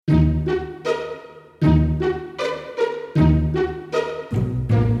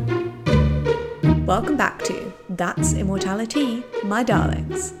Welcome back to That's Immortality, my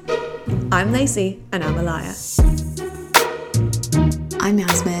darlings. I'm Lacey and I'm a liar. I'm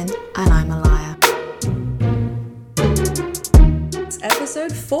Yasmin and I'm a liar. It's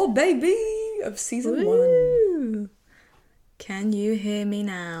episode 4, baby, of season Woo! 1. Can you hear me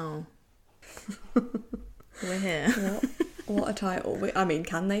now? We're here. What a title.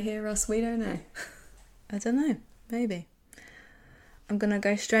 Can they hear us? We don't know. I don't know. Maybe. I'm going to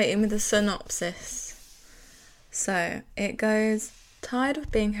go straight in with the synopsis. So, it goes, tired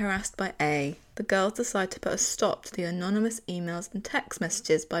of being harassed by A, the girls decide to put a stop to the anonymous emails and text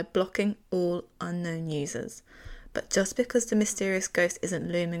messages by blocking all unknown users. But just because the mysterious ghost isn't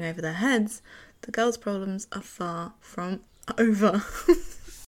looming over their heads, the girls' problems are far from over.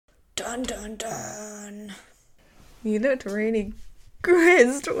 Dun dun dun. You looked really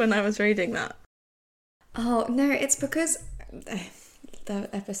grizzed when I was reading that. Oh, no, it's because the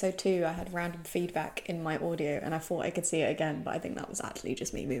episode 2 I had random feedback in my audio and I thought I could see it again, but I think that was actually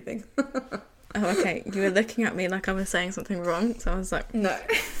just me moving. Oh, okay. You were looking at me like I was saying something wrong, so I was like... No.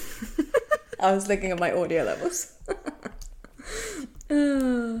 I was looking at my audio levels.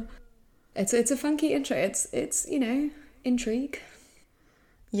 It's a funky intro. It's intrigue.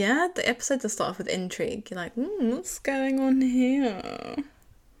 Yeah, the episode does start off with intrigue. You're like, what's going on here?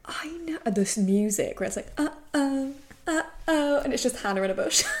 I know. This music where it's like, uh-oh, and it's just Hannah in a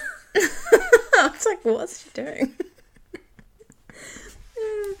bush. I was like, what's she doing?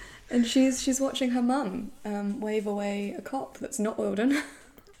 And she's watching her mum wave away a cop that's not Wilden.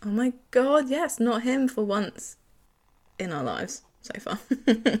 Oh my god, yes, not him for once in our lives so far.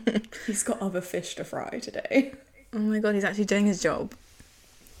 He's got other fish to fry today. Oh my god, he's actually doing his job.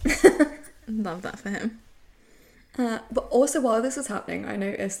 Love that for him. But also while this is happening, I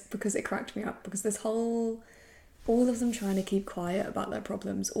noticed, because it cracked me up, because all of them trying to keep quiet about their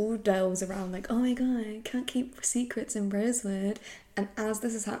problems, all delves around like, oh my god, I can't keep secrets in Rosewood. And as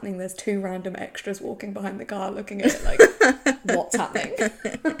this is happening, there's 2 random extras walking behind the car looking at it like, what's happening?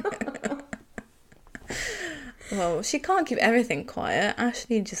 Well, she can't keep everything quiet.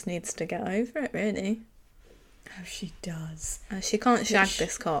 Ashley just needs to get over it, really. Oh, she does. She can't shag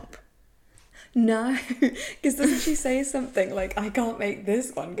this cop. No, because doesn't she say something like, I can't make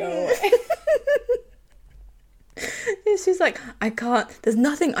this one go away? She's like, I can't, there's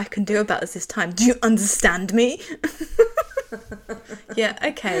nothing I can do about this time. Do you understand me? Yeah,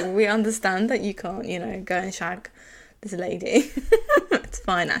 okay, we understand that you can't, go and shag this lady. It's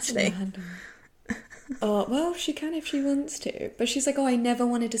fine, Ashley. Oh, well, she can if she wants to. But she's like, oh, I never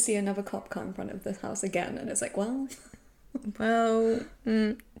wanted to see another cop car in front of this house again. And it's like, well... Well,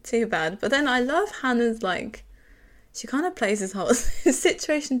 too bad. But then I love Hannah's, like... She kind of plays this whole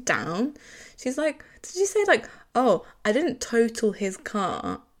situation down. She's like, did you say, like, oh, I didn't total his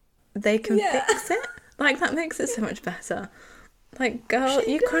car. They can fix it? Like, that makes it so much better. Like, girl,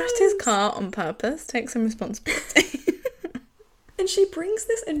 you crashed his car on purpose. Take some responsibility. And she brings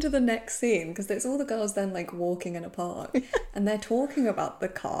this into the next scene, because there's all the girls then, like, walking in a park. And they're talking about the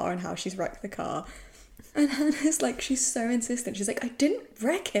car and how she's wrecked the car. And Hannah's like, she's so insistent. She's like, I didn't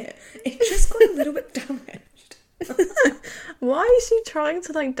wreck it. It just got a little bit damaged. Why is she trying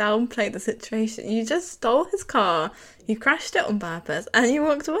to, like, downplay the situation? You just stole his car, you crashed it on purpose, and you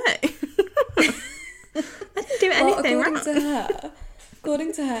walked away. I didn't do anything wrong.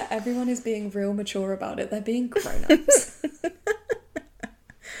 According to her, everyone is being real mature about it. They're being grown-ups.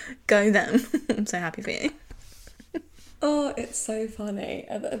 Go them. I'm so happy for you. Oh, it's so funny.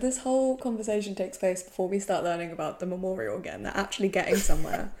 This whole conversation takes place before we start learning about the memorial again. They're actually getting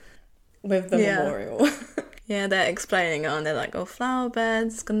somewhere with the memorial. Yeah, they're explaining it, and they're like, oh, flower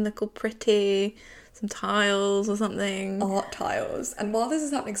beds, it's gonna look all pretty, some tiles or something. Art tiles. And while this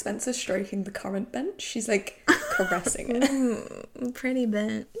is happening, Spencer's stroking the current bench. She's like caressing it. Ooh, pretty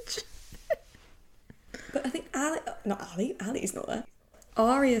bench. But I think Ali's not there.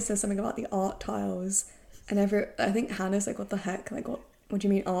 Aria says something about the art tiles. And I think Hannah's like, what the heck? Like, what do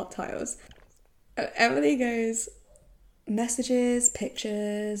you mean art tiles? And Emily goes, messages,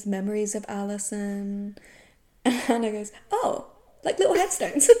 pictures, memories of Alison. And Hannah goes, oh, like little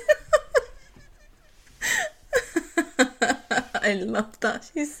headstones. I love that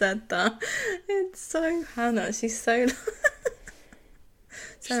she said that. It's so Hannah. She's so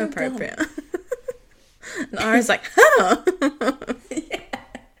so appropriate. And Aria's like, Hannah. Yeah.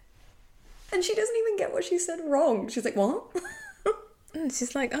 And she doesn't even get what she said wrong. She's like, what? And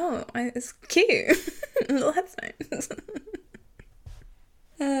she's like, oh, it's cute. Little headstones.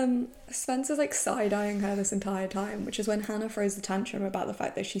 Spencer's like side-eyeing her this entire time, which is when Hannah throws the tantrum about the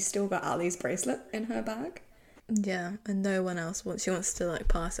fact that she's still got Ali's bracelet in her bag. Yeah, and no one else wants. She wants to like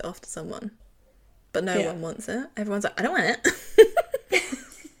pass it off to someone. but no one wants it. Everyone's like, I don't want it.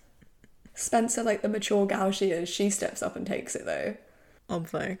 Spencer, like the mature gal she is, she steps up and takes it though.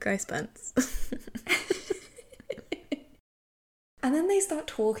 Obvo, go Spence. And then they start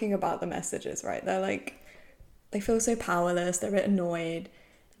talking about the messages, right? They're like, they feel so powerless, they're a bit annoyed.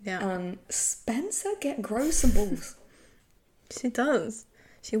 Yeah. Spencer grows some balls. She does.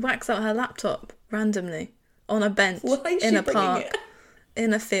 She whacks out her laptop randomly on a bench in a park,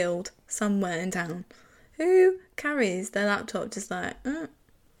 in a field, somewhere in town. Who carries their laptop just like,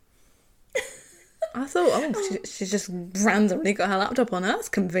 I thought, she's just randomly got her laptop on her. That's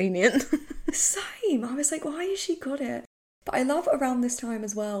convenient. Same. I was like, why has she got it? But I love around this time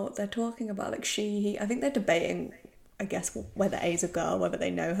as well, they're talking about like he. I think they're debating, I guess, whether A's a girl, whether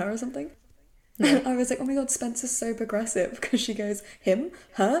they know her or something. And I was like, oh my god, Spencer's so progressive, because she goes, him,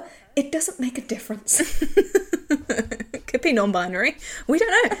 her, it doesn't make a difference. Could be non-binary. We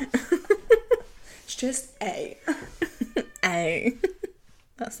don't know. It's just A. A.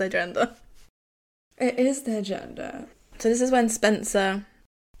 That's their gender. It is their gender. So this is when Spencer,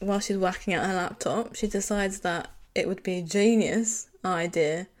 while she's whacking out her laptop, she decides that it would be a genius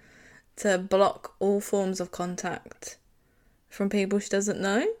idea to block all forms of contact from people she doesn't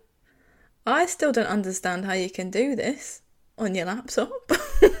know. I still don't understand how you can do this on your laptop.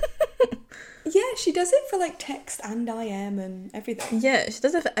 Yeah, she does it for like text and IM and everything. Yeah, she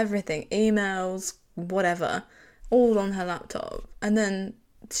does it for everything. Emails, whatever, all on her laptop. And then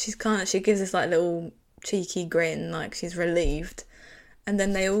she gives this like little cheeky grin, like she's relieved. And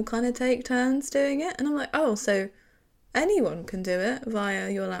then they all kind of take turns doing it. And I'm like, oh, so anyone can do it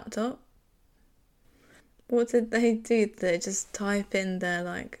via your laptop? What did they do? Did they just type in their,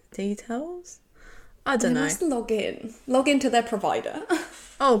 like, details? I don't know. They must log into their provider.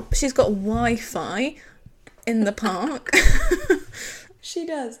 Oh, she's got Wi-Fi in the park. She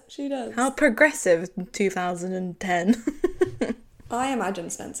does. How progressive 2010. I imagine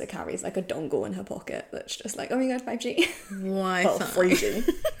Spencer carries, like, a dongle in her pocket that's just like, oh my god, 5G. Wi-Fi. Well, 3G.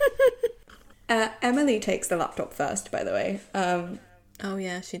 Emily takes the laptop first, by the way. Oh,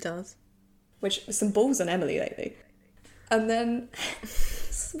 yeah, she does. Which, some balls on Emily lately. And then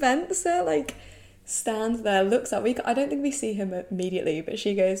Spencer, like, stands there, looks up. I don't think we see him immediately, but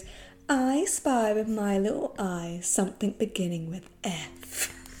she goes, I spy with my little eye something beginning with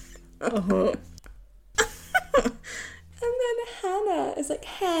F. Uh-huh. And then Hannah is like,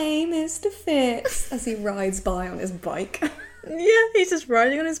 hey, Mr. Fitz, as he rides by on his bike. Yeah, he's just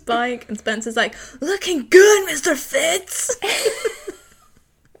riding on his bike, and Spencer's like, looking good, Mr. Fitz!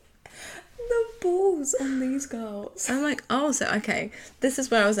 The balls on these girls. I'm like, oh, so, okay, this is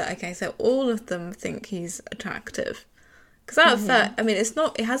where I was at, okay, so all of them think he's attractive. Because out of that, I mean,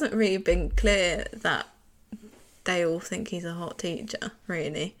 it hasn't really been clear that they all think he's a hot teacher,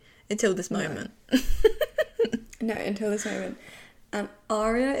 really, until this moment. No, until this moment. And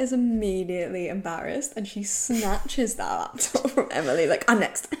Aria is immediately embarrassed and she snatches that laptop from Emily, like, I'm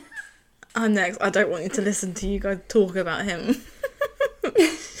next. I'm next. I don't want you to listen to you guys talk about him.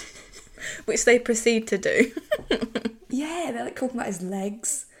 Which they proceed to do. Yeah, they're like talking about his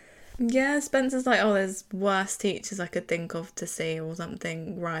legs. Yeah, Spencer's like, oh, there's worse teachers I could think of to see or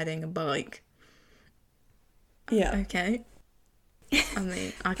something, riding a bike. Yeah. Okay. I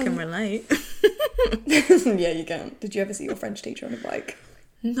mean, I can relate. Yeah, you can. Did you ever see your French teacher on a bike?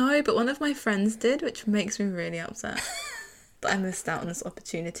 No, but one of my friends did, which makes me really upset. But I missed out on this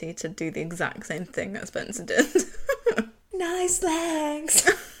opportunity to do the exact same thing that Spencer did. Nice legs!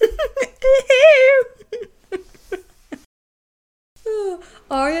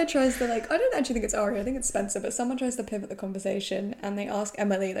 Aria tries to, like, I don't actually think it's Aria, I think it's Spencer, but someone tries to pivot the conversation and they ask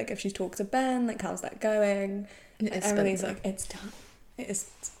Emily, like, if she's talked to Ben, like, how's that going? And Emily's Spencer. like, it's done. It is.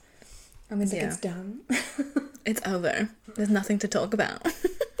 Emily's like, it's done. It's over. There's nothing to talk about.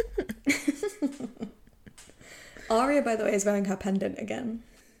 Aria, by the way, is wearing her pendant again.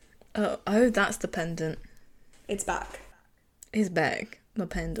 Oh, that's the pendant. It's back. His bag, the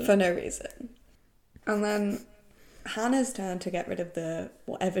pendant. For no reason. And then Hannah's turn to get rid of the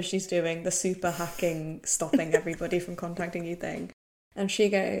whatever she's doing, the super hacking, stopping everybody from contacting you thing. And she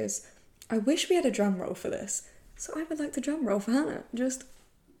goes, I wish we had a drum roll for this. So I would like the drum roll for Hannah. Just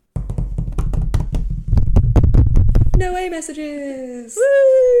no way messages.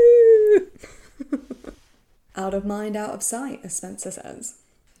 Woo! Out of mind, out of sight, as Spencer says.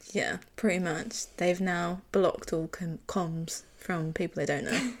 Yeah, pretty much. They've now blocked all comms from people they don't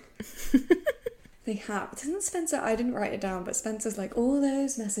know. They have. Doesn't Spencer, I didn't write it down, but Spencer's like, all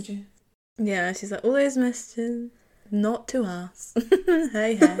those messages. Yeah, she's like, all those messages, not to us.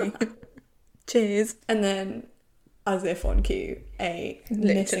 Hey. Cheers. And then as if on cue, a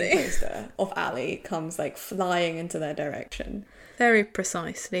missing poster of Ali comes like flying into their direction. Very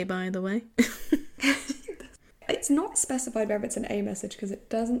precisely, by the way. It's not specified whether it's an A message because it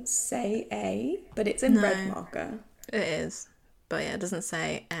doesn't say A, but it's in red marker. It is. But yeah, it doesn't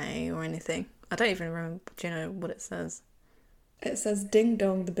say A or anything. I don't even remember. Do you know what it says? It says, "Ding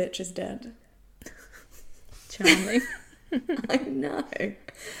dong, the bitch is dead." Charming. I know.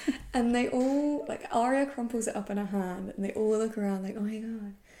 And they all, like, Aria crumples it up in her hand and they all look around like, oh my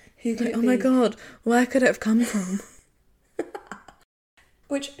god, who could it be? Oh my god, where could it have come from?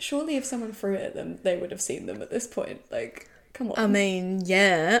 Which, surely if someone threw it at them, they would have seen them at this point. Like, come on. I mean,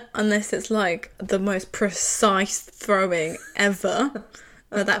 yeah, unless it's like the most precise throwing ever.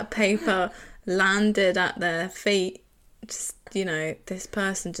 Where that paper landed at their feet. Just, you know, this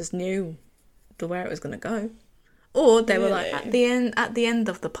person just knew where it was going to go. Or they were like at the end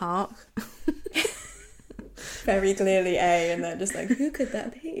of the park. Very clearly A, and they're just like, who could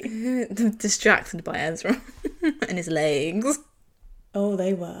that be? Distracted by Ezra and his legs. Oh,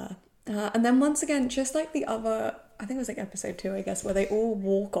 they were. And then once again, just like the other, I think it was like episode 2, I guess, where they all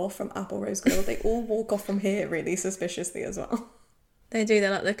walk off from Apple Rose Grill. They all walk off from here really suspiciously as well. They do,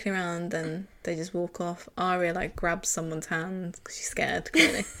 they're like looking around and they just walk off. Aria like grabs someone's hand because she's scared,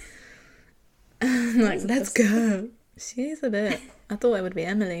 clearly. Like, let's go. She is a bit. I thought it would be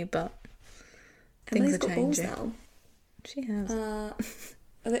Emily, but things are changing. Now. She has.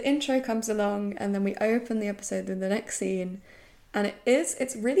 The intro comes along and then we open the episode in the next scene. And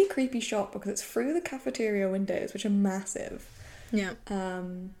it's really creepy shot because it's through the cafeteria windows, which are massive. Yeah.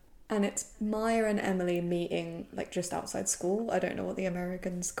 And it's Maya and Emily meeting like just outside school. I don't know what the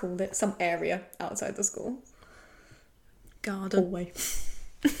Americans called it. Some area outside the school. Garden. Hallway.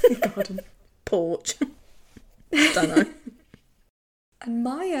 Garden. Porch. Don't know. And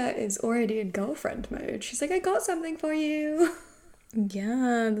Maya is already in girlfriend mode. She's like, I got something for you.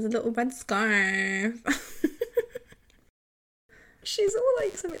 Yeah, there's a little red scarf. She's all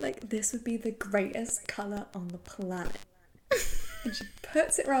like something like, this would be the greatest colour on the planet. And she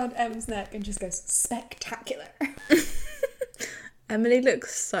puts it around Em's neck and just goes, spectacular. Emily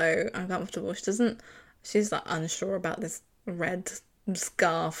looks so uncomfortable. She's like unsure about this red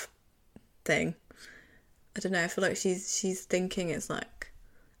scarf thing. I don't know, I feel like she's thinking it's like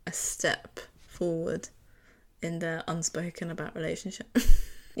a step forward in their unspoken about relationship.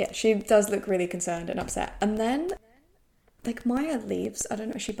 Yeah, she does look really concerned and upset. And then like Maya leaves, I don't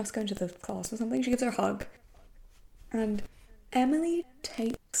know, she must go into the class or something. She gives her a hug. And Emily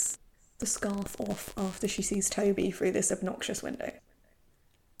takes the scarf off after she sees Toby through this obnoxious window.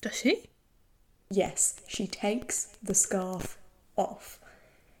 Does she? Yes, she takes the scarf off.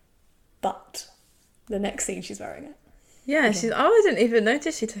 But the next scene she's wearing it. Yeah, I didn't even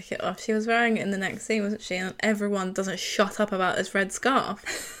notice she took it off. She was wearing it in the next scene, wasn't she? And everyone doesn't shut up about this red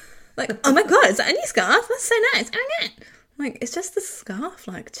scarf. Like, oh my god, is that a new scarf? That's so nice. Oh my god. Like, it's just the scarf.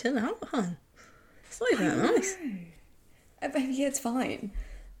 Like, chill out, hon. It's not even that nice. Maybe it's fine.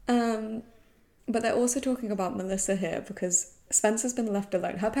 But they're also talking about Melissa here because Spencer's been left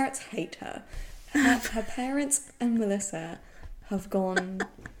alone. Her parents hate her. Her parents and Melissa have gone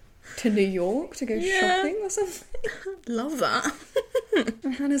to New York to go shopping or something. Love that.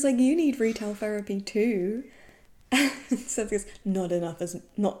 And Hannah's like, you need retail therapy too. So goes, not enough,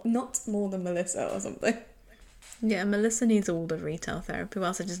 not more than Melissa or something. Yeah, Melissa needs all the retail therapy,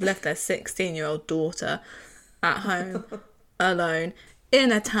 whilst they just left their 16-year-old daughter at home alone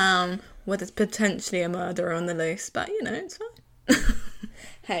in a town where there's potentially a murderer on the loose. But, you know, it's fine.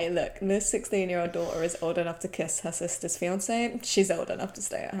 Hey, look, this 16-year-old daughter is old enough to kiss her sister's fiance. She's old enough to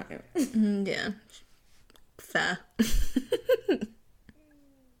stay at home. Yeah. Fair.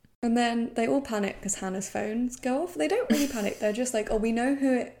 And then they all panic because Hannah's phones go off. They don't really panic. They're just like, oh, we know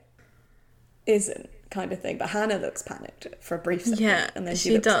who it isn't, kind of thing. But Hannah looks panicked for a brief second. Yeah, and then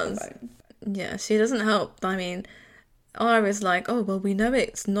she looks does. at the phone. Yeah, she doesn't help. I mean, Ira's like, oh, well, we know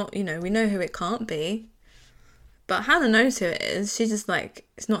it's not, you know, we know who it can't be. But Hannah knows who it is. She just, like,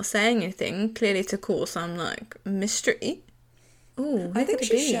 it's not saying anything, clearly to cause some, like, mystery. Oh, I think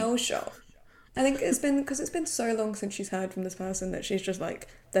she's shell-shocked. I think it's been so long since she's heard from this person that she's just like,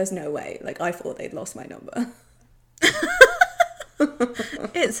 there's no way. Like, I thought they'd lost my number.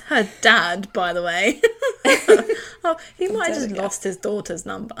 It's her dad, by the way. Oh, he might have just lost his daughter's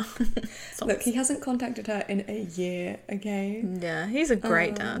number. Look, he hasn't contacted her in a year, okay? Yeah, he's a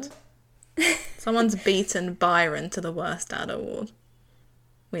great dad. Someone's beaten Byron to the worst dad award.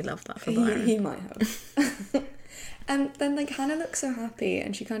 We love that for Byron. He might have. And then, like, Hannah looks so happy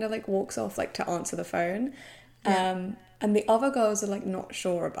and she kind of, like, walks off, like, to answer the phone. Yeah. And the other girls are like not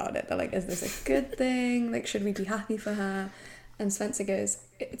sure about it. They're like, is this a good thing? Like, should we be happy for her? And Spencer goes,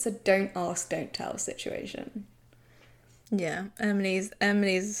 it's a don't ask, don't tell situation. Yeah,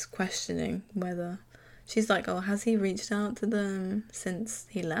 Emily's questioning whether, she's like, oh, has he reached out to them since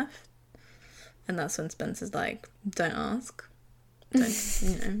he left? And that's when Spencer's like, don't ask.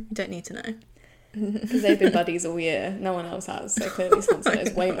 You don't need to know. Because they've been buddies all year. No one else has. So clearly Spencer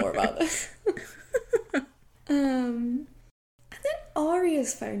knows way more about this. And then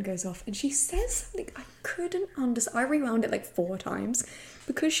Aria's phone goes off and she says something I couldn't understand. I rewound it like 4 times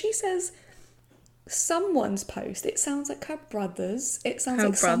because she says someone's post. It sounds like her brother's. It sounds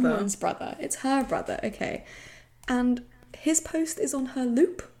like someone's brother. It's her brother, okay. And his post is on her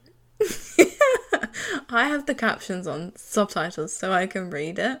loop. I have the captions on subtitles so I can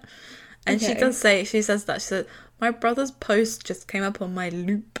read it. And Okay. she says that, she said, my brother's post just came up on my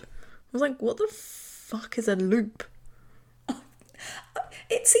loop. I was like, what the fuck is a loop?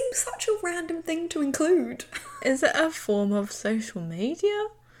 It seems such a random thing to include. Is it a form of social media?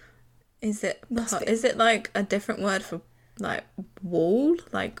 Is it like a different word for like wall?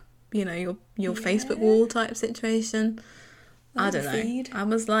 Like, you know, your Facebook wall type situation? Like I don't know. feed. I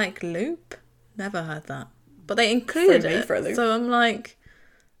was like, loop? Never heard that. But they included it. For a loop. So I'm like,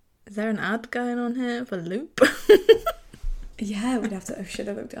 is there an ad going on here for loop? Yeah, we'd have to. I should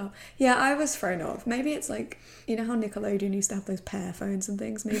have looked it up. Yeah, I was thrown off. Maybe it's like, you know how Nickelodeon used to have those pair phones and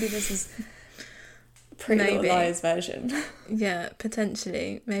things? Maybe this is Pretty Little Liars version. Yeah,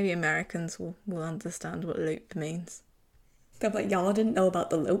 potentially. Maybe Americans will understand what loop means. They're like, y'all didn't know about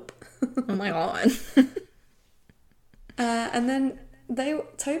the loop. Oh my god. And then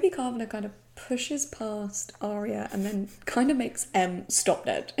Toby Carpenter kind of pushes past Aria and then kind of makes M stop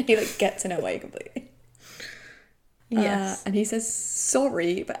dead. He like gets in her way completely. Yes. And he says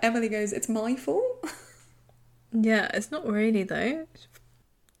sorry, but Emily goes, it's my fault. Yeah, it's not really though.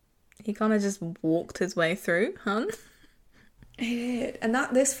 He kind of just walked his way through, hun. He did. And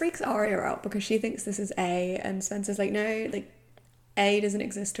this freaks Aria out because she thinks this is A, and Spencer's like, no, like, A doesn't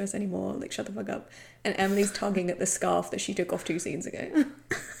exist to us anymore, like, shut the fuck up. And Emily's tugging at the scarf that she took off 2 scenes ago.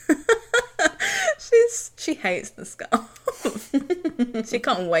 She hates the scarf. She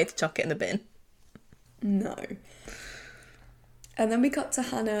can't wait to chuck it in the bin. No. And then we cut to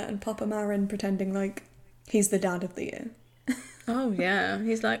Hannah and Papa Marin pretending like he's the dad of the year. Oh yeah,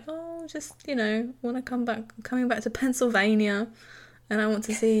 he's like, oh, just, you know, want to coming back to Pennsylvania, and I want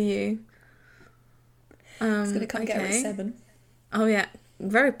to see you. He's gonna come get her at 7. Oh yeah,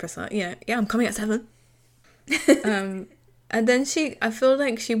 very precise. Yeah, I'm coming at 7. And then I feel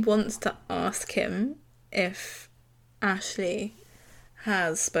like she wants to ask him if Ashley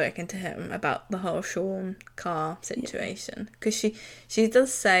has spoken to him about the whole Sean car situation, because she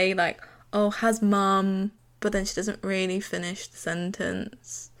does say like, oh, has mum, but then she doesn't really finish the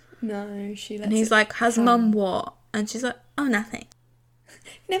sentence. No, she lets and he's like, has mum what? And she's like, oh, nothing.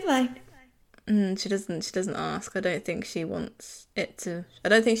 Never mind. She doesn't ask. I don't think she wants to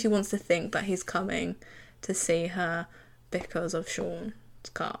think that he's coming to see her because of Sean's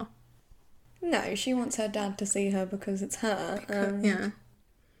car. No, she wants her dad to see her because it's her. Yeah.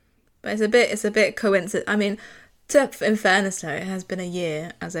 But it's a bit coincident. I mean, in fairness though, it has been a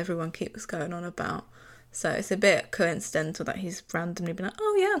year, as everyone keeps going on about. So it's a bit coincidental that he's randomly been like,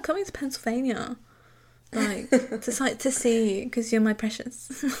 oh yeah, I'm coming to Pennsylvania. Like, to see you, because you're my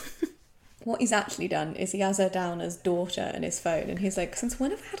precious. What he's actually done is he has her down as daughter in his phone, and he's like, since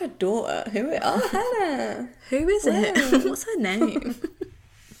when have I had a daughter? Oh, Hannah. Who is it? What's her name?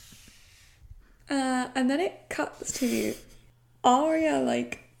 And then it cuts to Aria,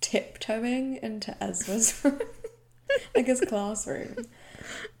 like, tiptoeing into Ezra's room. Like his classroom.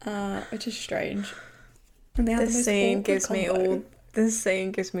 Which is strange. And they have This scene gives me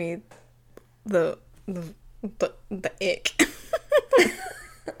the ick.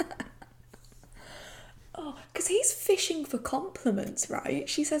 Oh, because he's fishing for compliments, right?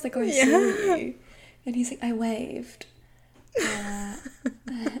 She says, like, oh, I saw you. And he's like, I waved. And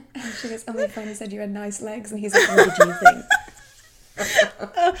she goes, oh, my friend said you had nice legs. And he's like, what did you think?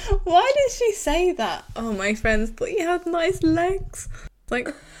 Why did she say that? Oh, my friends thought you had nice legs.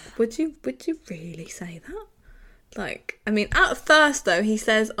 Like, would you really say that? Like, I mean, at first though, he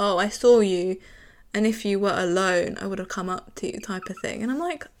says, oh, I saw you, and if you were alone, I would have come up to you, type of thing. And I'm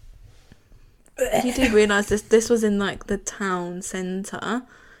like, you do realise this was in like the town centre.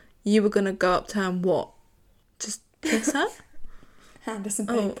 You were gonna go up to her and what? Just kiss her? Hand her some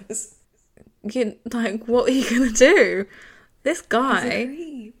papers. Like, what are you gonna do? This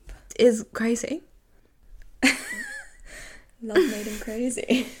guy is crazy. Love made him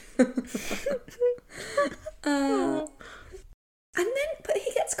crazy. And then, but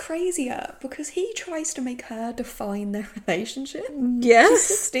he gets crazier because he tries to make her define their relationship. Yes.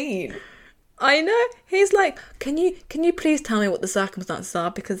 She's 16. I know. He's like, can you please tell me what the circumstances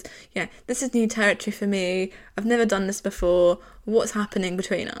are? Because, this is new territory for me. I've never done this before. What's happening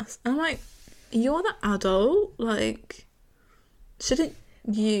between us? And I'm like, you're the adult. Like, shouldn't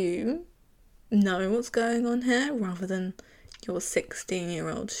you know what's going on here rather than your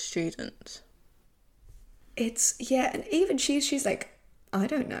 16-year-old student? And even she's like, I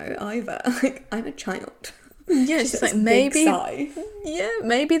don't know either. Like, I'm a child. Yeah, she's like, maybe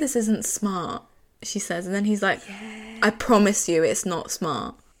this isn't smart, she says. And then he's like, I promise you it's not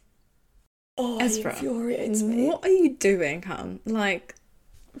smart. Oh, Ezra, it infuriates me. What are you doing, hun? Like,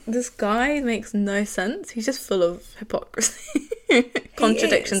 this guy makes no sense. He's just full of hypocrisy.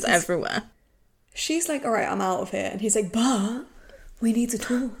 Contradictions everywhere. She's like, all right, I'm out of here. And he's like, but we need to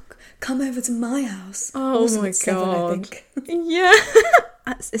talk. Come over to my house. Oh, also, my it's 7, I God. think. Yeah.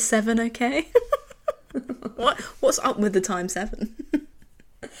 Is 7 okay? What's up with the time 7?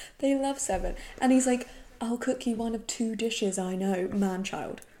 They love 7. And he's like, I'll cook you one of 2 dishes I know.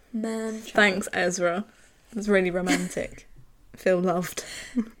 Man-child. Thanks, Ezra. That's really romantic. Feel loved.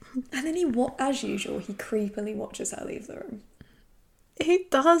 And then as usual, he creepily watches her leave the room. He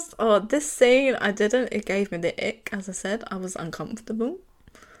does. Oh, this scene, it gave me the ick, as I said. I was uncomfortable.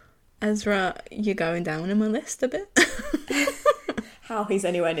 Ezra, you're going down in my list a bit. How he's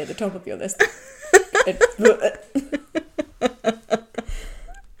anywhere near the top of your list.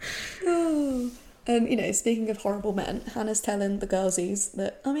 Oh. And, speaking of horrible men, Hannah's telling the girlsies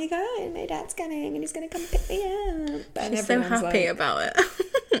that, oh my God, my dad's coming and he's going to come pick me up. And she's so happy about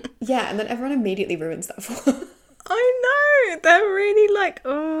it. Yeah, and then everyone immediately ruins that for her. I know. They're really like,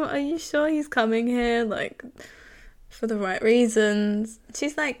 oh, are you sure he's coming here? Like, for the right reasons.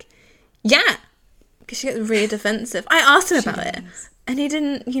 She's like, yeah. Because she gets really defensive. I asked him about it. And he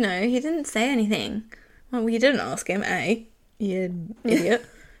didn't say anything. Well, you didn't ask him, A. You idiot.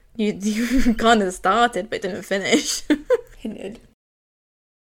 You kind of started, but didn't finish. Hinted.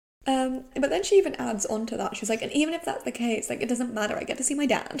 But then she even adds on to that. She's like, and even if that's the case, like, it doesn't matter. I get to see my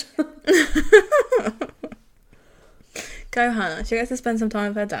dad. Go Hannah. She gets to spend some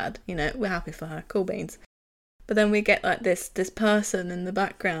time with her dad. We're happy for her. Cool beans. But then we get like this person in the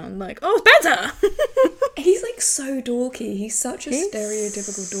background, like, oh, Spencer! He's like so dorky. He's such a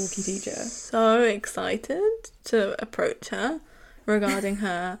stereotypical dorky teacher. So excited to approach her regarding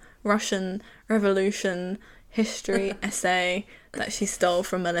her Russian Revolution history essay that she stole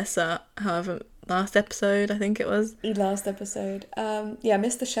from Melissa, however, last episode, I think it was. Last episode.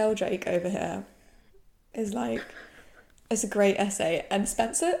 Mr. Sheldrake over here is like, it's a great essay. And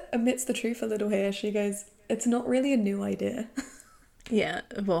Spencer admits the truth a little here. She goes, it's not really a new idea. Yeah,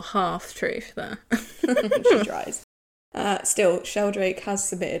 well, half truth there. She tries. Still, Sheldrake has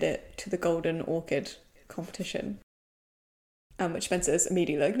submitted it to the Golden Orchid competition. Which Spencer's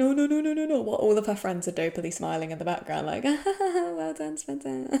immediately like, no. While all of her friends are dopily smiling in the background, like, well done,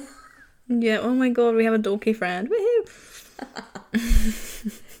 Spencer. Yeah, oh my God, we have a dorky friend. Woohoo!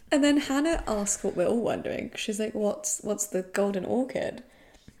 And then Hannah asks what we're all wondering. She's like, what's the Golden Orchid?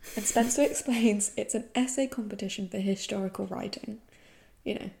 And Spencer explains it's an essay competition for historical writing.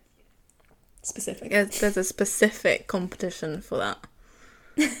 Specific. Yeah, there's a specific competition for that.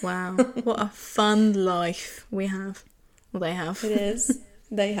 Wow, what a fun life we have. Well, they have. It is.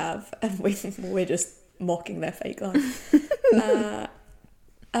 They have. And we're just mocking their fake life. And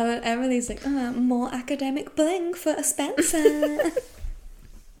Emily's like, more academic bling for Spencer.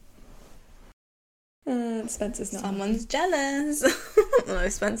 Spencer's not. Someone's jealous. No,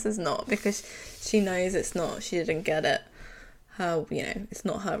 Spencer's not, because she knows it's not. She didn't get it. It's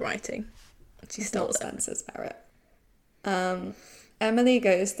not her writing. She stole it. Spencer's merit. Emily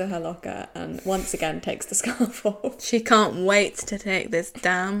goes to her locker and once again takes the scarf off. She can't wait to take this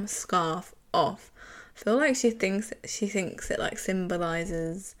damn scarf off. I feel like she thinks it like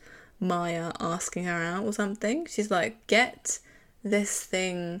symbolises Maya asking her out or something. She's like, get this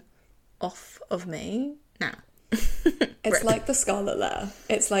thing off of me now. It's like the Scarlet Letter.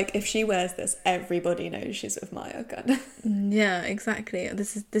 It's like if she wears this, everybody knows she's with Maya, kind of. Yeah, exactly.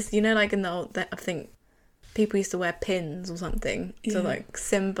 This like in the old, I think people used to wear pins or something to like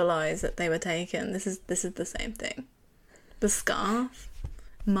symbolise that they were taken. This is the same thing. The scarf,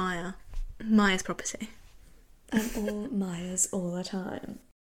 Maya's property. And all Maya's all the time.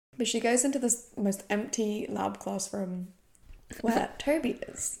 But she goes into this most empty lab classroom where Toby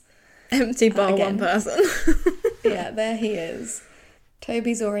is. Empty bar one person. Yeah, there he is.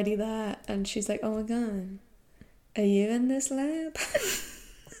 Toby's already there and she's like, oh my God, are you in this lab?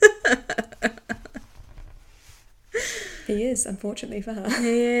 He is, unfortunately for her.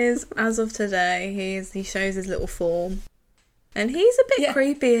 He is, as of today, he shows his little form. And he's a bit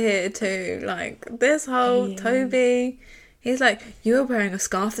creepy here too. Like, this whole Toby, he's like, you were wearing a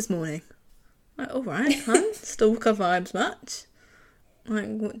scarf this morning. Like, alright, hun, stalker vibes much. Like,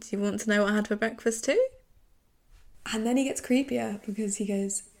 what, do you want to know what I had for breakfast too? And then he gets creepier because he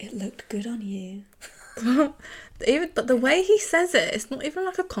goes, it looked good on you. But the way he says it, it's not even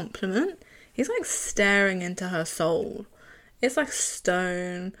like a compliment. He's like staring into her soul. It's like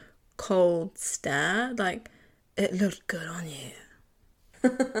stone, cold stare. Like, it looked good on you.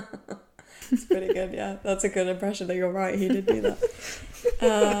 It's pretty good, yeah. That's a good impression that you're right. He did do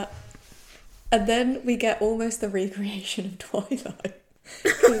that. And then we get almost the recreation of Twilight.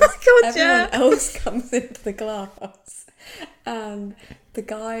 Oh my god, everyone else comes into the class. And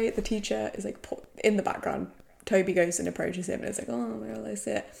the teacher is like in the background. Toby goes and approaches him and is like, oh, where will I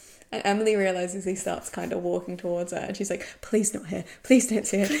sit? And Emily realises he starts kind of walking towards her and she's like, please not here. Please don't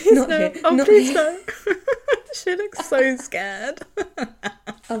see her. Please not no. here. Oh, not please here. no. She looks so scared.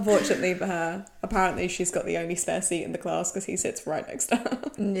 Unfortunately for her, apparently she's got the only spare seat in the class because he sits right next to her.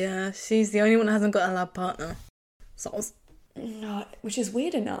 Yeah, she's the only one that hasn't got a lab partner. Soz. No, which is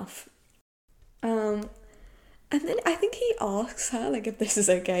weird enough. And then I think he asks her like if this is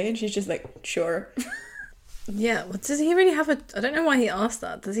okay and she's just like, sure. Yeah, well, does he really have I don't know why he asked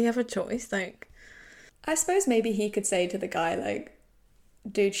that. Does he have a choice? Like, I suppose maybe he could say to the guy like,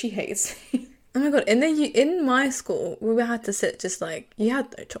 dude, she hates me. oh my god, in my school, we had to sit just like, you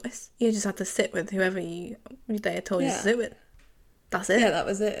had no choice. You just had to sit with whoever they told you to sit with. That's it. Yeah, that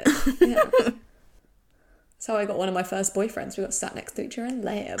was it. Yeah. That's how I got one of my first boyfriends. We got sat next to each other in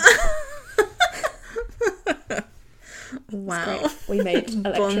lab. Wow. We made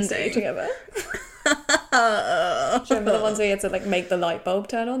electricity together. Do you remember the ones where you had to like make the light bulb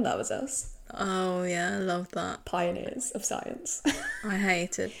turn on? That was us. Oh yeah, I love that. Pioneers of science. I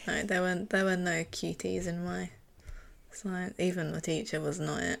hated there were no cuties in my science. Even the teacher was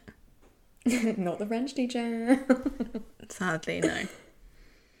not it. Not the French teacher. Sadly,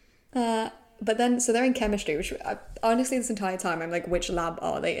 no. But then, so they're in chemistry, which honestly, this entire time, I'm like, which lab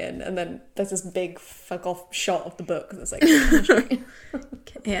are they in? And then there's this big fuck off shot of the book that's like, chemistry.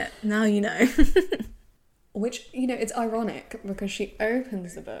 Yeah, now you know. Which, you know, it's ironic because she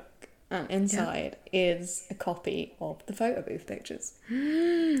opens the book and inside is a copy of the photo booth pictures.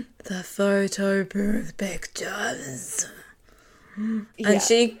 The photo booth pictures. Yeah. And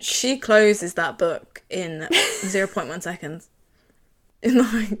she closes that book in 0.1 seconds. In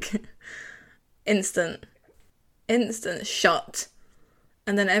like instant shot.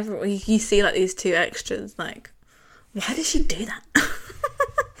 And then you see like these two extras like, why did she do that?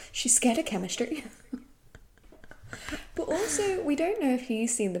 She's scared of chemistry. But also, we don't know if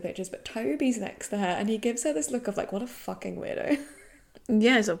he's seen the pictures, but Toby's next to her and he gives her this look of like, what a fucking weirdo.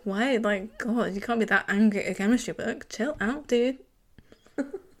 Yeah, it's like, why? Like, God, you can't be that angry at a chemistry book. Chill out, dude.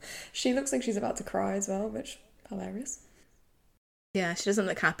 She looks like she's about to cry as well, which hilarious. Yeah, she doesn't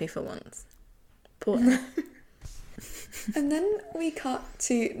look happy for once. Poor her. And then we cut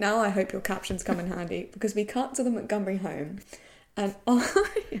to, now I hope your captions come in handy, because we cut to the Montgomery home and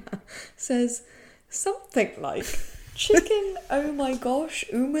Aria says something like, chicken, oh my gosh,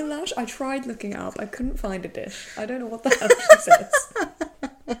 umalash. I tried looking it up, I couldn't find a dish. I don't know what the hell she says.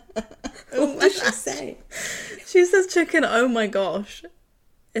 What did she say? She says chicken, oh my gosh.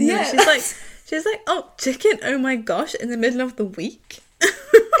 And then she's like, oh, chicken, oh my gosh, in the middle of the week?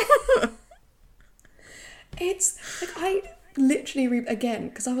 It's like, I literally read again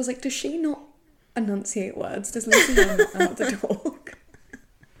because I was like, does she not enunciate words? Does Lucy not know how to talk?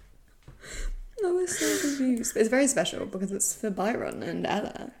 I was so confused. But it's very special because it's for Byron and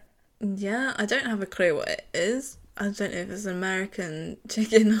Ella. Yeah, I don't have a clue what it is. I don't know if it's an American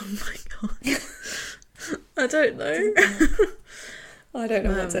chicken. Oh my god. I don't know. I don't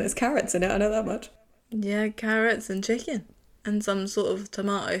know what's in it. There's carrots in it, I know that much. Yeah, carrots and chicken. And some sort of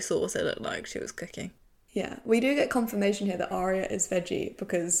tomato sauce it looked like she was cooking. Yeah, we do get confirmation here that Aria is veggie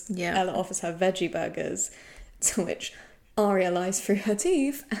because Ella offers her veggie burgers, to which Aria lies through her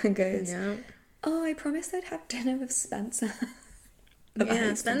teeth and goes, oh, I promised I'd have dinner with Spencer.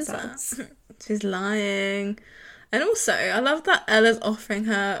 Yeah, Spencer. She's lying. And also, I love that Ella's offering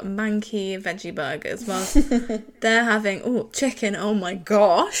her manky veggie burgers whilst they're having, chicken, oh my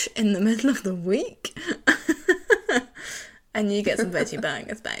gosh, in the middle of the week. And you get some veggie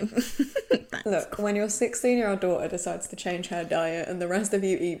burgers, babe. Look, when your 16-year-old daughter decides to change her diet and the rest of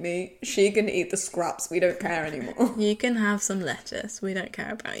you eat meat, she can eat the scraps. We don't care anymore. You can have some lettuce. We don't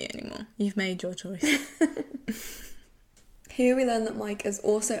care about you anymore. You've made your choice. Here we learn that Mike is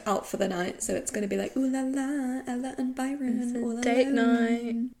also out for the night, so it's going to be like, ooh la la, Ella and Byron. It's a all date alone.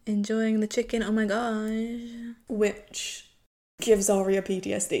 night. Enjoying the chicken, oh my gosh. Which gives Aria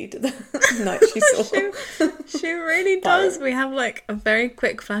PTSD to the night she saw. She really does. We have like a very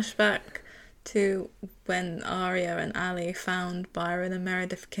quick flashback to when Aria and Ali found Byron and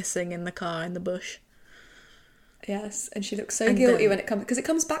Meredith kissing in the car in the bush. Yes, and she looks so guilty when it comes, because it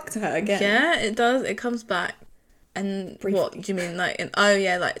comes back to her again. Yeah, it does. It comes back. And Briefly. What do you mean, like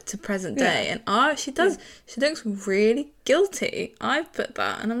like to present day? And she does. Yeah. She looks really guilty. I put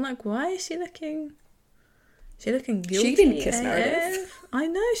that, and I'm like, why is she looking? She looking guilty. She didn't kiss Meredith. I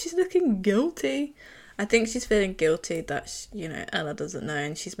know, she's looking guilty. I think she's feeling guilty that Ella doesn't know,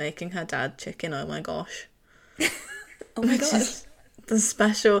 and she's making her dad chicken. Oh my gosh. Oh my gosh.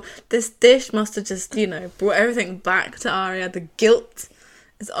 This dish must have just brought everything back to Aria. The guilt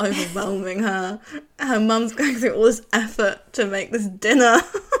is overwhelming her. Her mum's going through all this effort to make this dinner.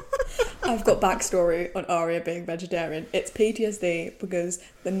 I've got backstory on Aria being vegetarian. It's PTSD because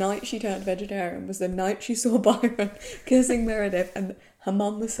the night she turned vegetarian was the night she saw Byron kissing Meredith and her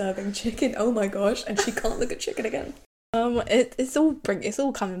mum was serving chicken. Oh my gosh, and she can't look at chicken again. It's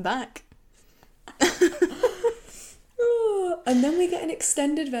all coming back. And then we get an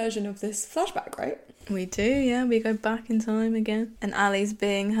extended version of this flashback, right? We do, yeah. We go back in time again. And Ali's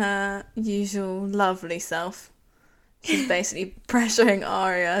being her usual lovely self. She's basically pressuring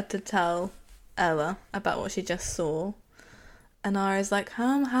Aria to tell Ella about what she just saw. And Aria's like,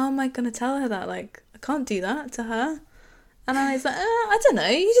 how am I going to tell her that? Like, I can't do that to her. And Ali's like, I don't know,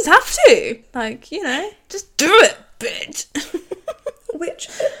 you just have to. Like, just do it, bitch. Which,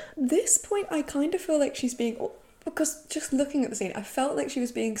 at this point, I kind of feel like she's being... Because just looking at the scene, I felt like she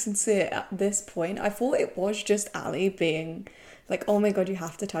was being sincere at this point. I thought it was just Ali being like, oh my god, you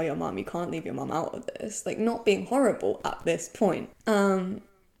have to tell your mum, you can't leave your mum out of this. Like, not being horrible at this point. But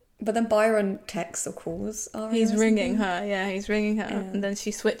then Byron texts or calls Aria. He's ringing her, he's ringing her. Yeah. And then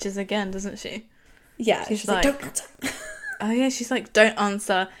she switches again, doesn't she? Yeah, she's like, don't answer. Oh yeah, she's like, don't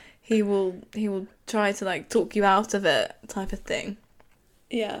answer. He will try to like talk you out of it type of thing.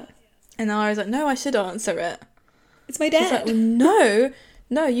 Yeah. And Aria's like, no, I should answer it. It's my dad. She's like, well,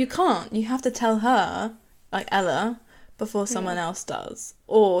 no, you can't. You have to tell her, like Ella, before someone else does.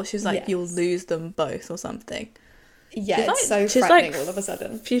 Or she's like, you'll lose them both or something. Yeah, it's so threatening all of a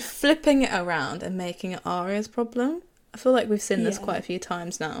sudden. She's flipping it around and making it Aria's problem. I feel like we've seen this quite a few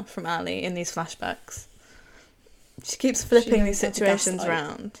times now from Ali in these flashbacks. She keeps flipping these situations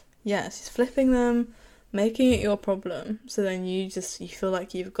around. Yeah, she's flipping them, making it your problem. So then you feel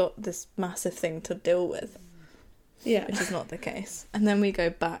like you've got this massive thing to deal with. Yeah. Which is not the case. And then we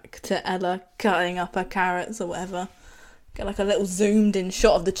go back to Ella cutting up her carrots or whatever. Get like a little zoomed in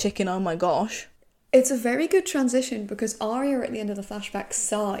shot of the chicken, oh my gosh. It's a very good transition because Aria at the end of the flashback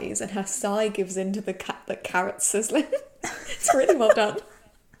sighs and her sigh gives into the carrot sizzling. It's really well done.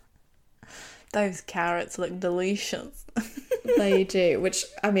 Those carrots look delicious. They do, which,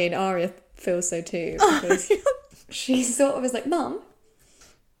 I mean, Aria feels so too because she sort of is like, Mum,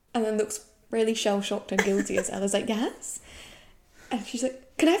 and then looks really shell-shocked and guilty as Ella's like, yes? And she's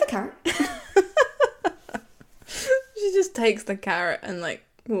like, can I have a carrot? She just takes the carrot and like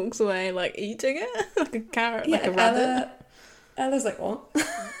walks away like eating it like a carrot, like a rabbit. Ella's like, what?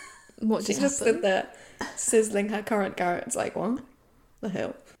 What she just stood there sizzling her current carrots like, what the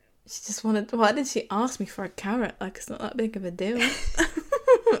hell? She just wanted, why did she ask me for a carrot? Like, it's not that big of a deal.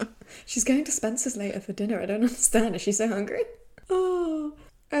 She's going to Spencer's later for dinner. I don't understand. Is she so hungry? Oh.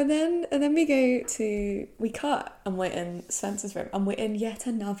 And then we cut and we're in Spencer's room and we're in yet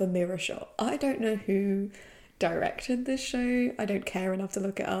another mirror shot. I don't know who directed this show. I don't care enough to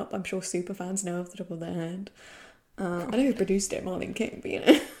look it up. I'm sure super fans know off the top of their head. I know who produced it, Marlene King,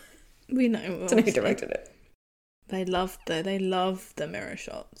 but we know. I don't know who directed it. They love the mirror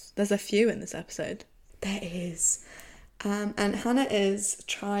shots. There's a few in this episode. There is. And Hannah is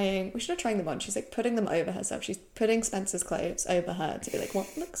trying, she's not trying them on, she's like putting them over herself. She's putting Spencer's clothes over her to be like,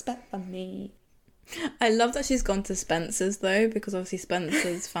 what looks better for me? I love that she's gone to Spencer's though, because obviously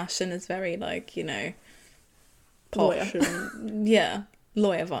Spencer's fashion is very like, posh and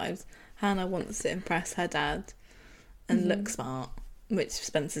lawyer vibes. Hannah wants to impress her dad and look smart, which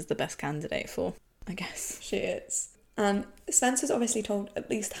Spencer's the best candidate for, I guess. She is. Spencer's obviously told at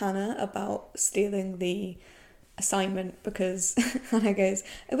least Hannah about stealing the assignment because Hannah goes,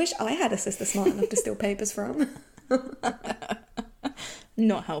 I wish I had a sister smart enough to steal papers from.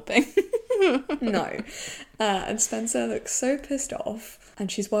 Not helping. No. And Spencer looks so pissed off and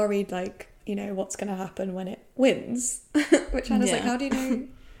she's worried like, what's going to happen when it wins. Which Hannah's like, how do you know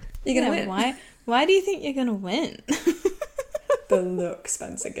you're going to win? Why do you think you're going to win? The look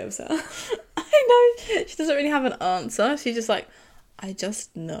Spencer gives her. I know. She doesn't really have an answer. She's just like, I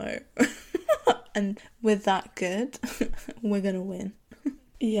just know. And with that good, we're going to win.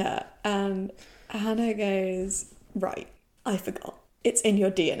 Yeah, and Hannah goes, right, I forgot. It's in your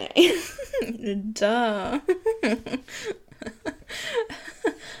DNA. Duh.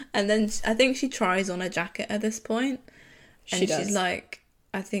 And then I think she tries on a jacket at this point. And She does. she's like,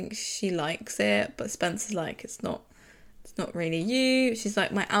 I think she likes it, but Spencer's like, it's not really you. She's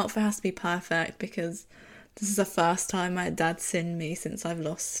like, my outfit has to be perfect because this is the first time my dad's seen me since I've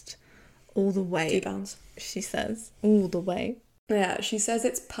lost all the weight. 2 pounds. She says, all the weight. Yeah, she says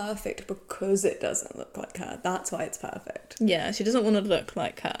it's perfect because it doesn't look like her. That's why it's perfect. Yeah, she doesn't want to look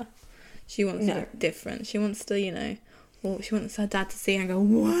like her. She wants to No. look different. She wants to, you know, well, she wants her dad to see her and go,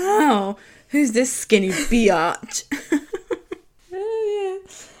 wow, who's this skinny biatch? Oh,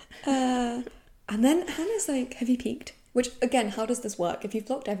 yeah. And then Hannah's like, have you peeked? Which, again, how does this work? If you've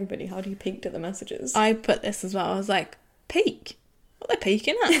blocked everybody, how do you peek to the messages? I put this as well. I was like, peek? What are they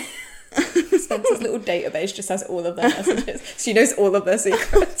peeking at? Spencer's little database just has all of their messages. She knows all of their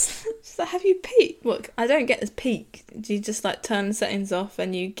secrets. She's like, have you peeked? Look, I don't get this peek. Do you just like turn the settings off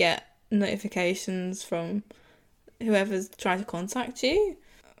and you get notifications from whoever's trying to contact you?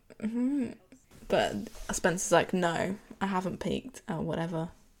 Mm-hmm. But Spencer's like, no, I haven't peeked. Or whatever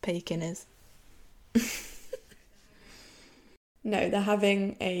peeking is. No, they're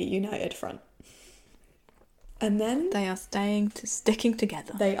having a united front. And then They are sticking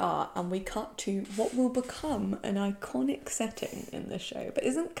together. they are, and we cut to what will become an iconic setting in this show, but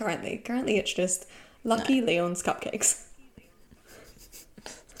isn't currently. Currently it's just Lucky Leon's Cupcakes.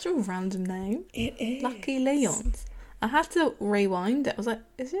 Such a random name. It is. Lucky Leon's. I had to rewind it. I was like,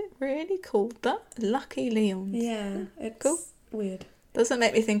 is it really called that? Lucky Leon's. Yeah, it's Cool. weird. Doesn't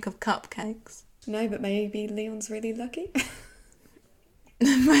make me think of cupcakes. No, but maybe Leon's really lucky.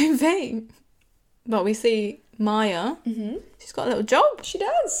 Maybe. But we see Maya. Mm-hmm. She's got a little job. She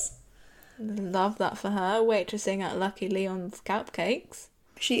does. Love that for her. Waitressing at Lucky Leon's Cupcakes.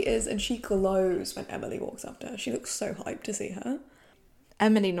 She is, and she glows when Emily walks up to her. She looks so hyped to see her.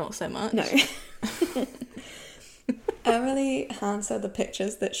 Emily, not so much. No. Emily hands her the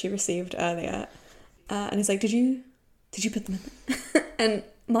pictures that she received earlier, and is like, "Did you put them in there?" And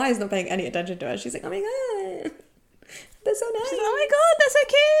Maya's not paying any attention to her. She's like, "Oh my god, they're so nice." She's like, oh my god, they're so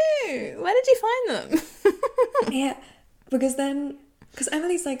cute. Where did you find them? Yeah, because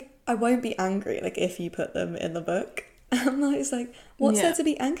Emily's like, "I won't be angry like if you put them in the book." And Maya's like, "What's there to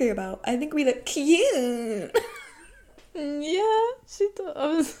be angry about? I think we look cute." Yeah, she thought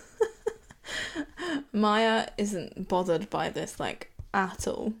I was. Maya isn't bothered by this like at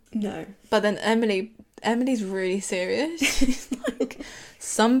all. No. But then Emily's really serious. She's like,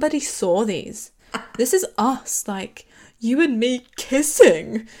 somebody saw these. This is us, like you and me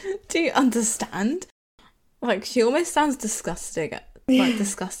kissing. Do you understand? Like she almost sounds disgusted at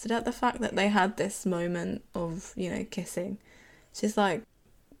the fact that they had this moment of, you know, kissing. She's like,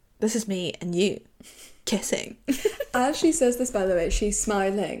 this is me and you kissing. As she says this, by the way, she's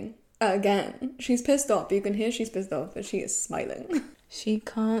smiling again. She's pissed off. You can hear she's pissed off, but she is smiling. She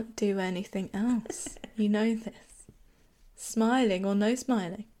can't do anything else. You know this. Smiling or no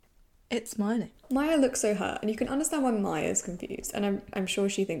smiling. It's smiling. Maya looks so hurt, and you can understand why Maya's confused. And I'm sure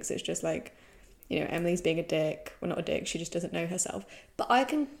she thinks it's just like, you know, Emily's being a dick. Well, not a dick, she just doesn't know herself. But I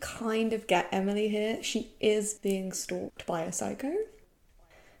can kind of get Emily here. She is being stalked by a psycho.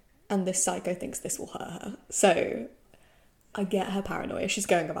 And this psycho thinks this will hurt her. So I get her paranoia. She's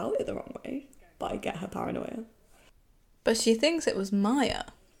going about it the wrong way, but I get her paranoia. But she thinks it was Maya.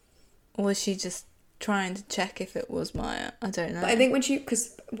 Or was she just trying to check if it was Maya? I don't know. But I think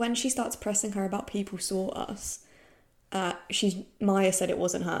when she starts pressing her about people saw us, Maya said it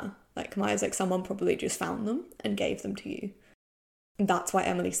wasn't her. Like Maya's like, someone probably just found them and gave them to you. And that's why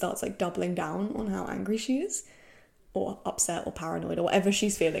Emily starts like doubling down on how angry she is, or upset or paranoid or whatever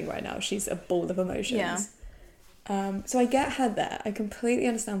she's feeling right now. She's a ball of emotions. Yeah. So I get her there. I completely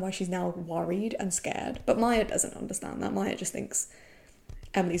understand why she's now worried and scared. But Maya doesn't understand that. Maya just thinks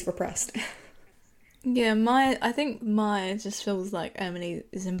Emily's repressed. Yeah, I think Maya just feels like Emily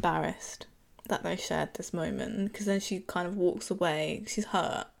is embarrassed that they shared this moment, because then she kind of walks away. She's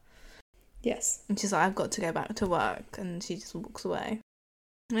hurt. Yes. And she's like, I've got to go back to work. And she just walks away.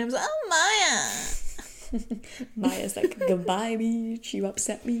 And I was like, oh, Maya. Maya's like, goodbye, bitch. You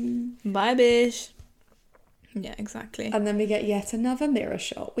upset me. Bye, bish. Yeah, exactly. And then we get yet another mirror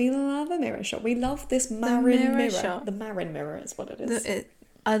shot. We love a mirror shot. We love this Marin mirror. Shot. The Marin mirror is what it is.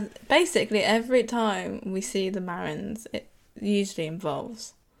 Basically, every time we see the Marins, it usually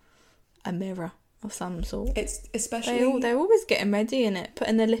involves a mirror. of some sort. It's especially... They're always getting ready in it,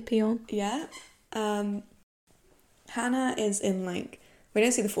 putting their lippy on. Yeah. Hannah is in, like... We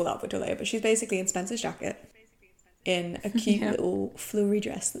don't see the full outfit till later, but she's basically in Spencer's jacket in a cute little flowery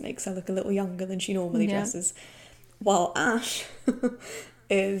dress that makes her look a little younger than she normally dresses. While Ash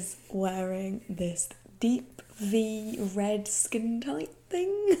is wearing this deep V red skin tight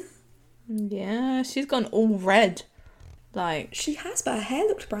thing. Yeah, she's gone all red. Like... She has, but her hair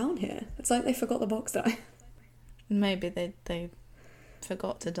looked brown here. It's like they forgot the box dye. Maybe they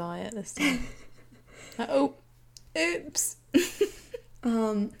forgot to dye it this time. Like, oh, oops.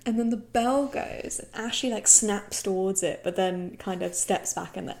 And then the bell goes, and Ashley like snaps towards it, but then kind of steps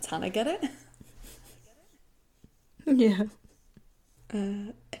back and lets Hannah get it. Yeah.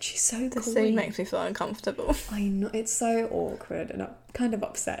 And she's so The cool. scene makes me feel uncomfortable. I know, it's so awkward and kind of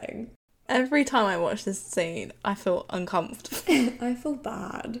upsetting. Every time I watch this scene, I feel uncomfortable. I feel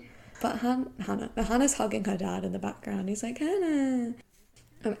bad. But Hannah's hugging her dad in the background. He's like, Hannah.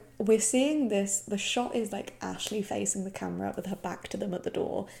 We're seeing this, the shot is like Ashley facing the camera with her back to them at the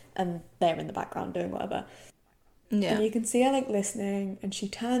door, and they're in the background doing whatever. Yeah. And you can see her like listening, and she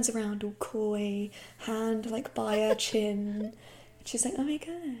turns around all coy, hand like by her chin. And she's like, oh my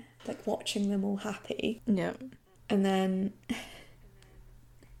god, like watching them all happy. Yeah. And then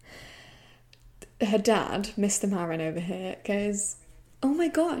her dad, Mr. Marin over here, goes, oh my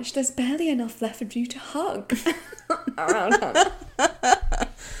gosh, there's barely enough left of you to hug. Around Hannah.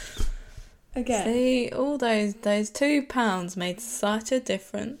 Again. See, all those £2 made such a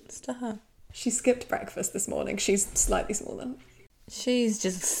difference to her. She skipped breakfast this morning. She's slightly smaller. She's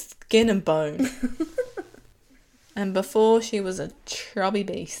just skin and bone. And before, she was a chubby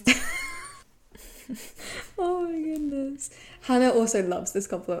beast. Oh my goodness. Hannah also loves this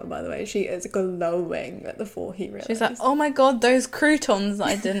compliment, by the way. She is glowing at the thought he realised. She's like, oh my god, those croutons that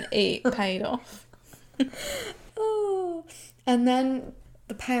I didn't eat paid off. Oh. And then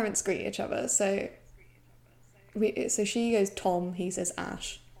the parents greet each other. So she goes Tom, he says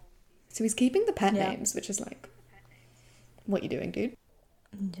Ash. So he's keeping the pet names, which is like, what you doing, dude?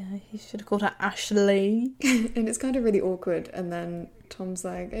 Yeah, he should have called her Ashley. And it's kind of really awkward. And then Tom's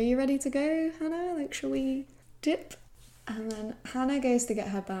like, are you ready to go, Hannah? Like, shall we dip? And then Hannah goes to get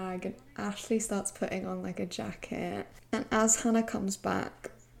her bag, and Ashley starts putting on like a jacket. And as Hannah comes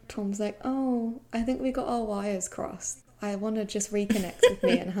back, Tom's like, oh, I think we got our wires crossed. I want to just reconnect with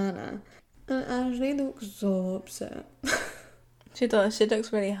me and Hannah. And Ashley looks so upset. She does. She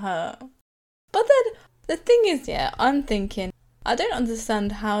looks really hurt. But then, the thing is, I'm thinking, I don't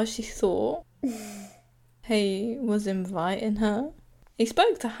understand how she thought he was inviting her. He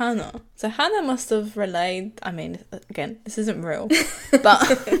spoke to Hannah. So Hannah must have relayed, I mean, again, this isn't real,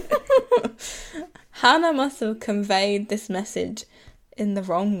 but Hannah must have conveyed this message in the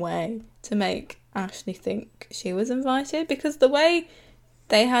wrong way to make Ashley think she was invited, because the way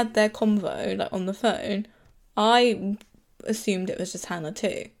they had their convo, like on the phone, I assumed it was just Hannah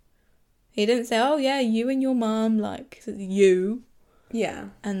too. He didn't say, oh yeah, you and your mum, like, you. Yeah.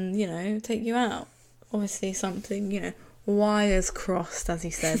 And, take you out. Obviously something, wires crossed, as he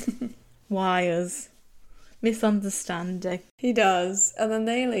said. Wires. Misunderstanding. He does. And then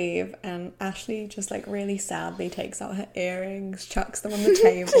they leave, and Ashley just, like, really sadly takes out her earrings, chucks them on the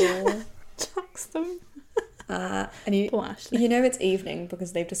table. Chucks them. And Poor Ashley. It's evening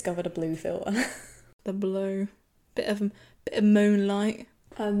because they've discovered a blue filter. The blue. Bit of moonlight.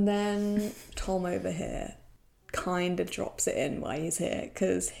 And then Tom over here kind of drops it in while he's here,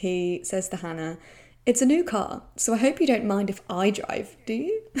 because he says to Hannah, it's a new car, so I hope you don't mind if I drive, do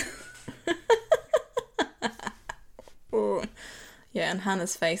you? Yeah, and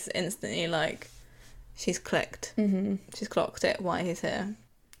Hannah's face instantly, like, she's clicked. Mm-hmm. She's clocked it while he's here.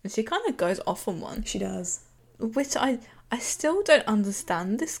 And she kind of goes off on one. She does. Which I still don't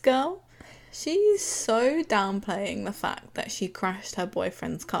understand this girl. She's so downplaying the fact that she crashed her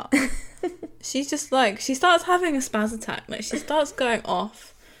boyfriend's car. She's just like, she starts having a spaz attack. Like, she starts going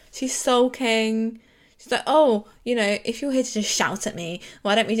off. She's sulking. She's like, oh, if you're here to just shout at me,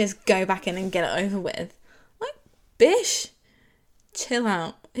 why don't we just go back in and get it over with? Like, bish, chill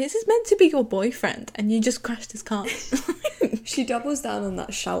out. This is meant to be your boyfriend, and you just crashed his car. She doubles down on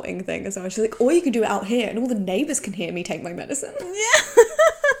that shouting thing as well. She's like, or you can do it out here, and all the neighbours can hear me take my medicine. Yeah.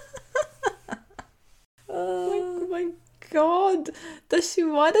 Oh my god.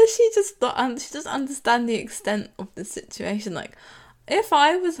 Why does she just not she doesn't understand the extent of the situation? Like, if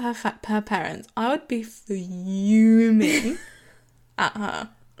I was her parents, I would be fuming at her.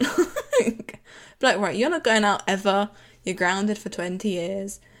 Be like, right, you're not going out ever. You're grounded for 20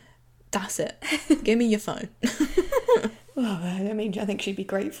 years. That's it. Give me your phone. Well, I mean, I think she'd be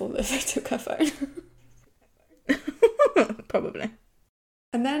grateful that they took her phone. Probably.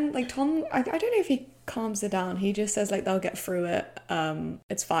 And then, like, Tom, I don't know if he calms her down. He just says, like, they'll get through it.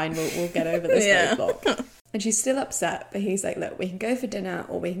 It's fine. We'll get over this roadblock. And she's still upset, but he's like, look, we can go for dinner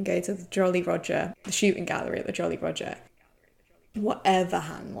or we can go to the Jolly Roger, the shooting gallery at the Jolly Roger. Whatever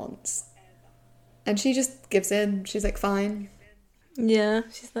Han wants. And she just gives in. She's like, fine. Yeah.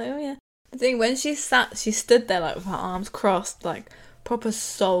 She's like, oh yeah. I think when she stood there, like, with her arms crossed, like, proper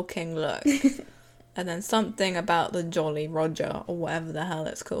sulking look. And then something about the Jolly Roger, or whatever the hell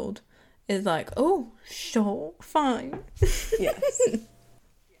it's called, is like, oh, sure, fine. Yes.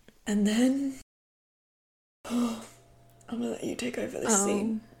 And then... I'm going to let you take over this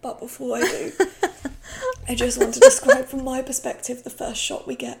scene. But before I do, I just want to describe from my perspective the first shot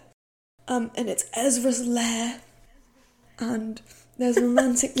we get. And it's Ezra's lair. And there's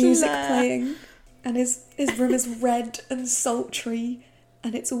romantic music playing. And his room is red and sultry.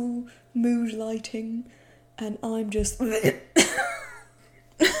 And it's all mood lighting. And I'm just...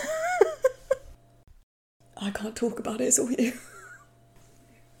 I can't talk about it, it's all you.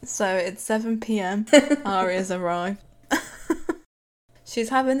 So it's 7 p.m. Aria's arrived. She's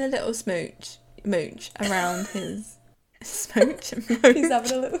having a little mooch around his... Smooch? He's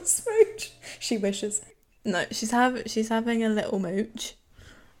having a little smooch. She wishes. No, she's having a little mooch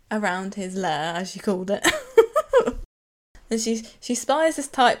around his lair, as she called it. And she spies this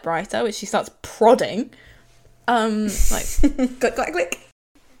typewriter, which she starts prodding. Like... click, click, click.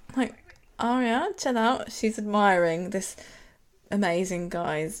 Like, Aria, chill out. She's admiring this amazing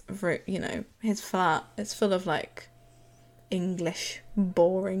guy's, you know, his flat. It's full of, like, English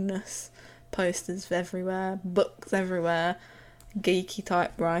boringness. Posters everywhere, books everywhere, geeky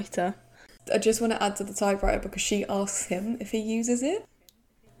typewriter. I just want to add to the typewriter because she asks him if he uses it.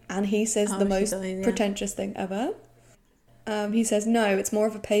 And he says the most pretentious thing ever. He says, no, it's more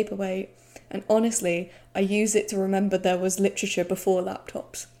of a paperweight. And honestly, I use it to remember there was literature before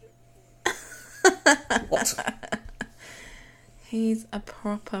laptops. What? He's a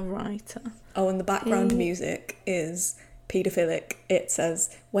proper writer. Oh, and the background music is paedophilic. It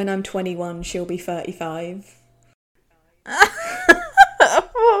says, when I'm 21, she'll be 35. How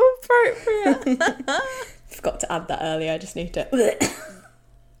appropriate. Forgot to add that earlier, I just need to...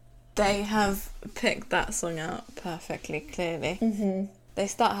 They have picked that song out perfectly, clearly. Mm-hmm. They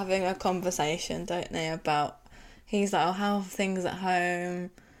start having a conversation, don't they, about... He's like, oh, how are things at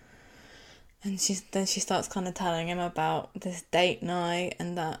home? And she starts kind of telling him about this date night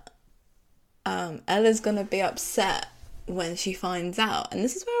and that Ella's going to be upset when she finds out. And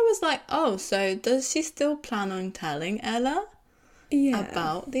this is where I was like, oh, so does she still plan on telling Ella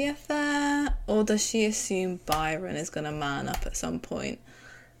about the affair? Or does she assume Byron is going to man up at some point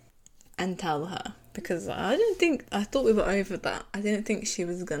and tell her? Because I thought we were over that. I didn't think she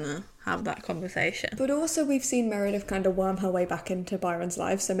was going to have that conversation. But also we've seen Meredith kind of worm her way back into Byron's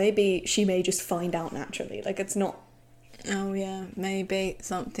life, so maybe she may just find out naturally. Like, it's not... Oh yeah, maybe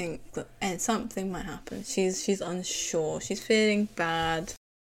something might happen. She's unsure. She's feeling bad.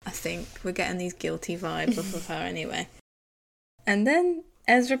 I think we're getting these guilty vibes off of her anyway. And then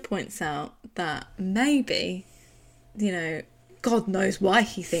Ezra points out that maybe, you know, God knows why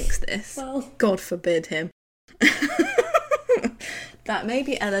he thinks this. Well, God forbid him. That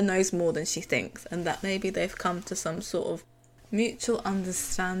maybe Ella knows more than she thinks, and that maybe they've come to some sort of mutual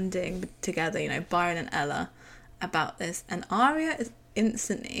understanding together, you know, Byron and Ella, about this. And Aria is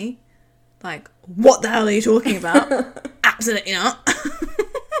instantly like, what the hell are you talking about? Absolutely not.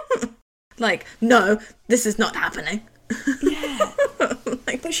 Like, no, this is not happening. Yeah.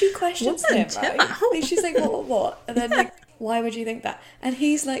 Like, but she questions him, right? She's like, what? And then, like, why would you think that? And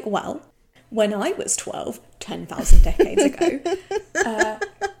he's like, well, when I was 12, 10,000 decades ago,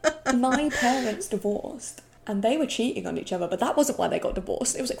 my parents divorced and they were cheating on each other, but that wasn't why they got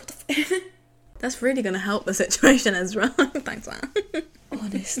divorced. It was like, what the That's really going to help the situation, Ezra. Thanks, man.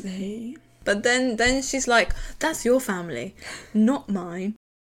 Honestly. But then she's like, that's your family, not mine.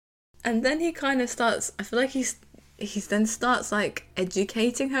 And then he kind of starts, I feel like he then starts, like,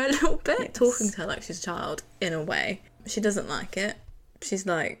 educating her a little bit, yes. Talking to her like she's a child, in a way. She doesn't like it. She's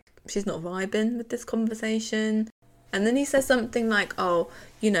like, she's not vibing with this conversation. And then he says something like, oh,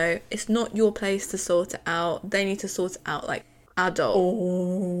 you know, it's not your place to sort it out. They need to sort it out like adult.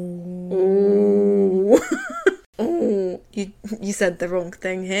 Oh. Oh. You said the wrong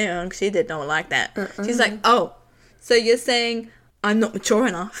thing here. She did not like that. She's like, oh, so you're saying I'm not mature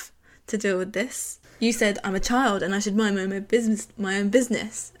enough to deal with this? You said I'm a child and I should mind my own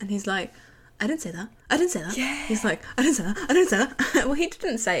business. And he's like, I didn't say that. Yeah. He's like, I didn't say that. Well, he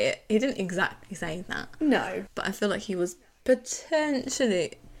didn't say it. He didn't exactly say that. No. But I feel like he was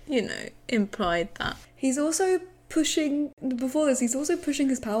potentially, implied that. He's also pushing, before this, he's also pushing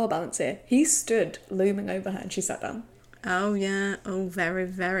his power balance here. He stood looming over her and she sat down. Oh, yeah. Oh, very,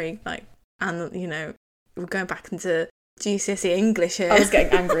 very, and, we're going back into GCSE English here. I was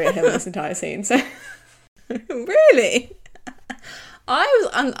getting angry at him this entire scene, so. Really?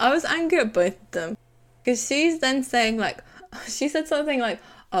 I was angry at both of them. Because she's then saying, she said something like,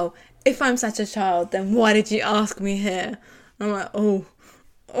 oh, if I'm such a child, then why did you ask me here? I'm like, oh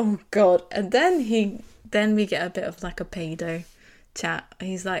God. And then we get a bit of a pedo chat.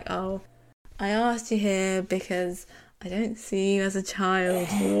 He's like, oh, I asked you here because I don't see you as a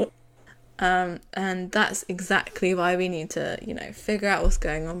child. And that's exactly why we need to, figure out what's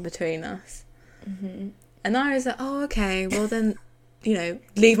going on between us. Mm-hmm. And I was like, oh, okay, well then,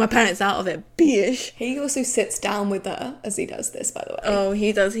 leave my parents out of it, bish. He also sits down with her as he does this, by the way. Oh,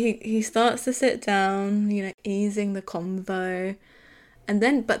 he does. He starts to sit down, easing the convo.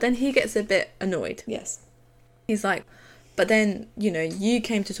 But then he gets a bit annoyed. Yes. He's like, but then, you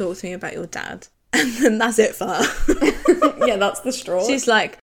came to talk to me about your dad. And then that's it for her. Yeah, that's the straw. She's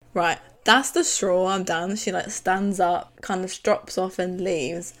like, right, that's the straw, I'm done. She stands up, kind of drops off and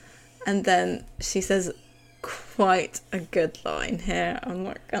leaves. And then she says quite a good line here. I'm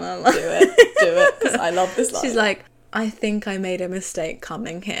not gonna lie. Do it, because I love this line. She's like, I think I made a mistake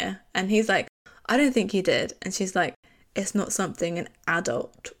coming here. And he's like, I don't think you did. And she's like, it's not something an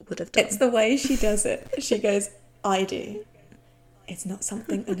adult would have done. It's the way she does it. She goes, I do. It's not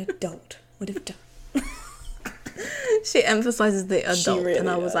something an adult would have done. She emphasises the adult, really and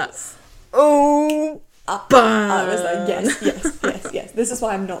I was does. like, oh, burn. I was like, yes. This is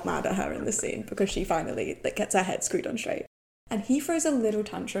why I'm not mad at her in this scene, because she finally gets her head screwed on straight. And he throws a little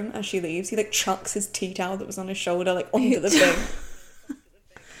tantrum as she leaves. He chucks his tea towel that was on his shoulder onto the thing.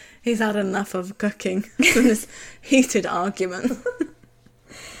 He's had enough of cooking from this heated argument.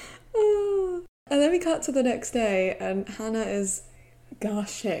 And then we cut to the next day, and Hannah is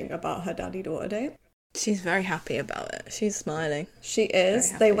gushing about her daddy-daughter date. She's very happy about it. She's smiling. She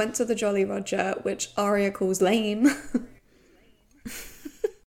is. They went to the Jolly Roger, which Aria calls lame.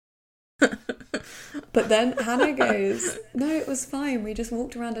 But then Hannah goes, no, it was fine. We just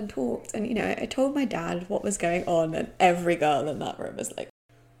walked around and talked. And, I told my dad what was going on, and every girl in that room is like,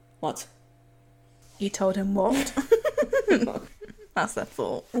 what? You told him what? That's their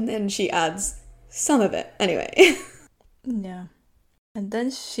fault. And then she adds, some of it. Anyway. Yeah. And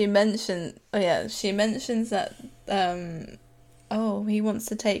then she mentions that, he wants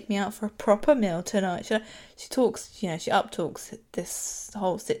to take me out for a proper meal tonight. She talks, she uptalks this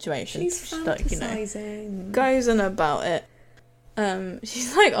whole situation. She's fantasizing. Goes on about it.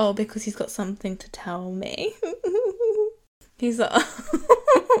 She's like, oh, because he's got something to tell me. He's like,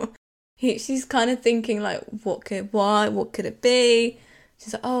 she's kind of thinking what could it be?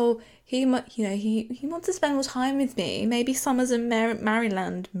 She's like, oh, he wants to spend more time with me. Maybe summers in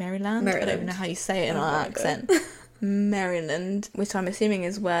Maryland. I don't know how you say it in our accent. Maryland, which I'm assuming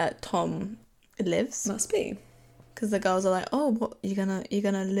is where Tom lives. Must be. Because the girls are like, oh, what, you gonna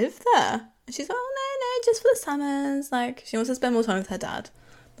live there? And she's like, oh, no, just for the summers. She wants to spend more time with her dad.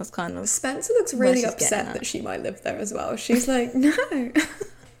 That's kind of... Spencer looks really upset that she might live there as well. She's like, no.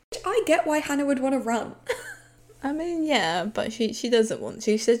 I get why Hannah would want to run. I mean, yeah, but she doesn't want.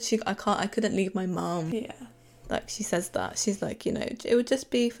 She said I couldn't leave my mum. Yeah. She says that. She's like, it would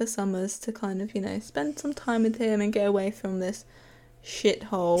just be for summers to kind of, spend some time with him and get away from this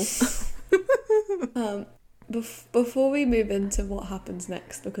shithole. Before we move into what happens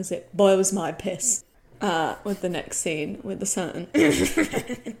next, because it boils my piss, with the next scene with the certain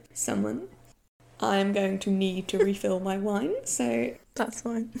someone, I'm going to need to refill my wine, so... That's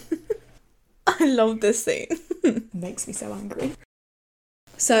fine. I love this scene. It makes me so angry.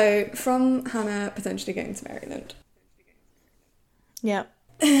 So, from Hannah potentially going to Maryland. Yeah.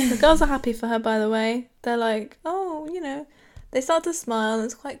 The girls are happy for her, by the way. They're like, oh, they start to smile, and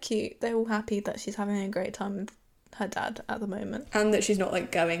it's quite cute. They're all happy that she's having a great time with her dad at the moment. And that she's not,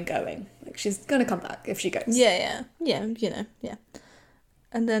 going. She's going to come back if she goes. Yeah. Yeah.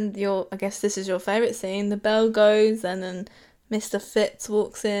 And then I guess this is your favourite scene. The bell goes, and then Mr. Fitz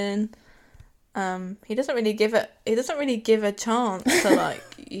walks in. He doesn't really give a chance to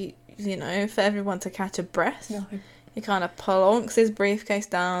for everyone to catch a breath. No. He kind of plonks his briefcase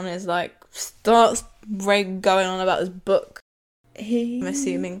down and starts going on about his book. I'm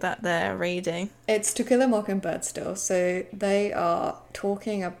assuming that they're reading. It's To Kill a Mockingbird still. So they are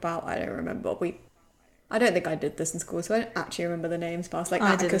talking about, I don't remember, I don't think I did this in school, so I don't actually remember the names past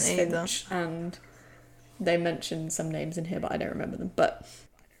Atticus Finch, and they mentioned some names in here, but I don't remember them. But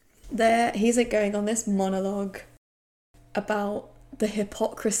he's going on this monologue about the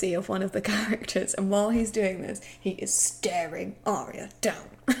hypocrisy of one of the characters, and while he's doing this, he is staring Aria down.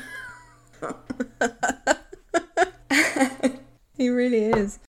 He really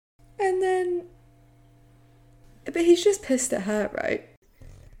is. And then, but he's just pissed at her, right?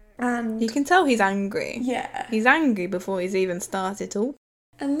 And You can tell he's angry. yeah, He's angry before he's even started all.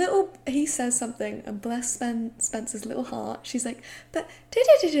 and he says something, and bless Spencer's little heart, she's like, but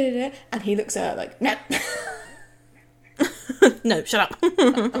da-da-da-da-da, and he looks at her like, no. No, shut up.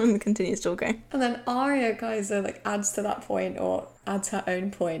 And continues talking. And then Aria like adds to that point, or adds her own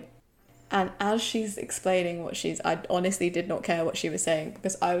point. And as she's explaining I honestly did not care what she was saying,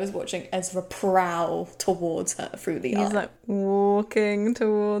 because I was watching Ezra prowl towards her through the eye. He's like walking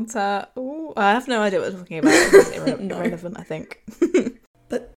towards her. Ooh, I have no idea what we're talking about. It's irrelevant, I think.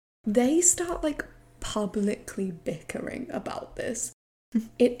 But they start like publicly bickering about this.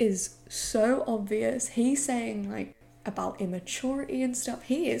 It is so obvious. He's saying like about immaturity and stuff.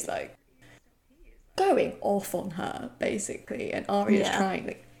 He is like going off on her basically, and Aria's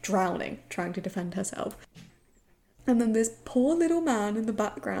trying to defend herself. And then this poor little man in the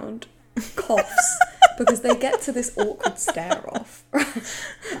background coughs because they get to this awkward stare off.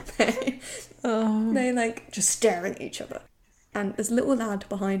 They like just staring at each other. And this little lad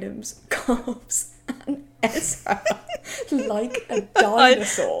behind him coughs, and Ezra, like a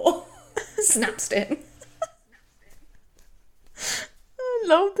dinosaur, snaps in. I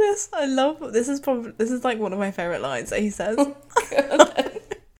love this. This is like one of my favourite lines that he says.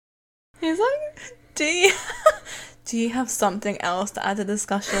 He's like, do you have something else to add to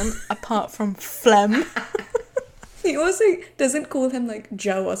discussion apart from phlegm? He also doesn't call him like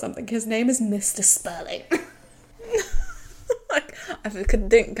Joe or something. His name is Mr. Sperling. Like, I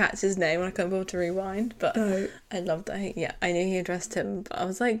didn't catch his name when I couldn't be able to rewind, but No. I loved that. I knew he addressed him, but I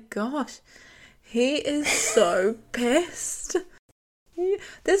was like, gosh, he is so pissed.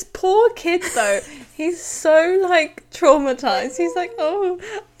 This poor kid though, he's so like traumatized. He's like, oh,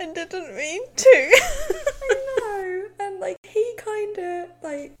 I didn't mean to. I know. And like he kind of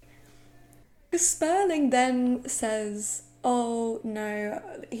like, Sperling then says, oh no,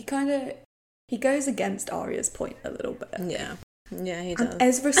 he goes against Aria's point a little bit. Yeah, he does. And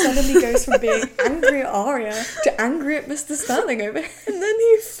Ezra suddenly goes from being angry at Aria to angry at Mr. Sperling over it. And then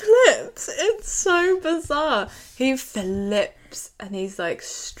he flips. It's so bizarre. He flips and he's like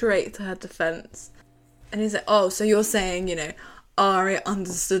straight to her defense. And he's like, oh, so you're saying, Aria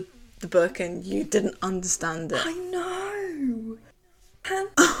understood the book and you didn't understand it. I know. And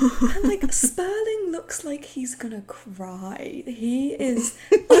like Sperling looks like he's gonna cry. He is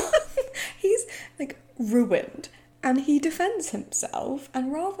he's like ruined. And he defends himself,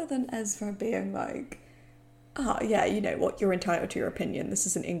 and rather than Ezra being like, yeah, you know what, you're entitled to your opinion, this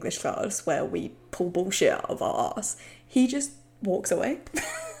is an English class where we pull bullshit out of our ass, he just walks away.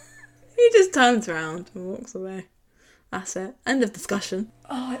 He just turns around and walks away. That's it. End of discussion.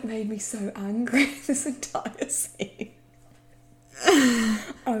 Oh, it made me so angry, this entire scene.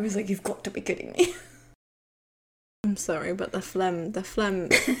 I was like, you've got to be kidding me. I'm sorry, but the phlegm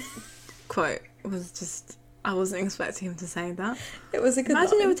quote was just... I wasn't expecting him to say that. It was a good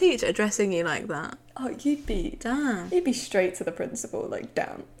Imagine line. your teacher addressing you like that. Oh, you'd be straight to the principal, like,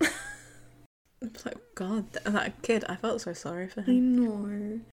 damn. It's like, God, that kid, I felt so sorry for I him.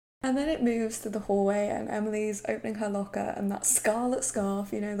 know. And then it moves to the hallway, and Emily's opening her locker, and that scarlet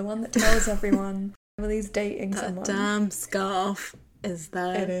scarf, the one that tells everyone Emily's dating someone. That damn scarf is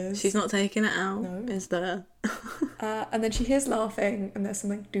there. It is. She's not taking it out. No. Is there. And then she hears laughing, and there's some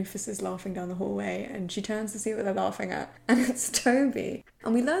like doofuses laughing down the hallway, and she turns to see what they're laughing at, and it's Toby.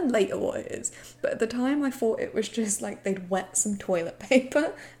 And we learn later what it is, but at the time I thought it was just like they'd wet some toilet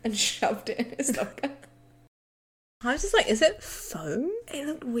paper and shoved it in his locker. I was just like, is it foam? It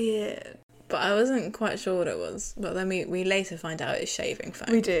looked weird. But I wasn't quite sure what it was. But then we later find out it's shaving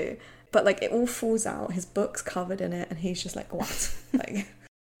foam. We do. But like it all falls out, his book's covered in it, and he's just like, what? Like,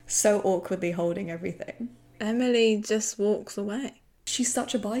 so awkwardly holding everything. Emily just walks away. She's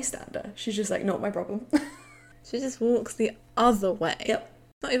such a bystander. She's just like, not my problem. She just walks the other way. Yep.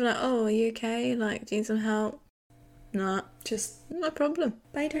 Not even like, oh, are you okay? Like, do you need some help? Nah. Just, no problem.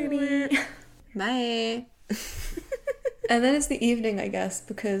 bye, Toby. Bye. And then it's the evening, I guess,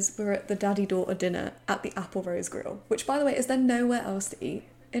 because we're at the daddy-daughter dinner at the Apple Rose Grill, which, by the way, is there nowhere else to eat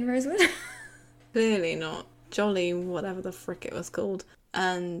in Rosewood? Clearly not. Jolly, whatever the frick it was called.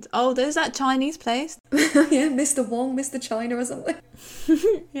 And, oh, there's that Chinese place. Yeah, Mr. Wong, Mr. China or something.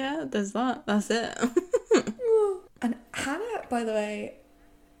 Yeah, there's that. That's it. And Hannah, by the way,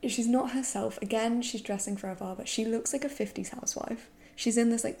 she's not herself. Again, she's dressing for her father. She looks like a 50s housewife. She's in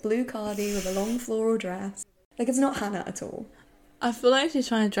this like blue cardi with a long floral dress. Like, it's not Hannah at all. I feel like she's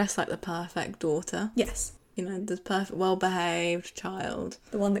trying to dress like the perfect daughter. Yes. You know, the perfect, well-behaved child.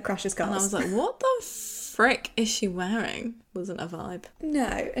 The one that crashes cars. And I was like, what the frick is she wearing? Wasn't a vibe.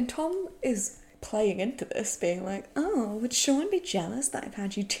 No, and Tom is playing into this, being like, oh, would Sean be jealous that I've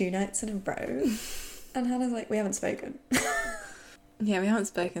had you 2 nights in a row? And Hannah's like, we haven't spoken. Yeah, we haven't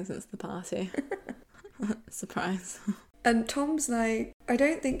spoken since the party. Surprise. And Tom's like, I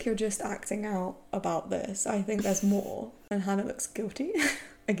don't think you're just acting out about this. I think there's more. And Hannah looks guilty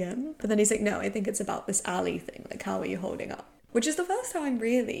again. But then he's like, no, I think it's about this Ali thing. Like, how are you holding up? Which is the first time,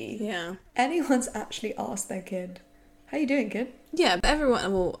 really, anyone's actually asked their kid, how you doing, kid? Yeah, but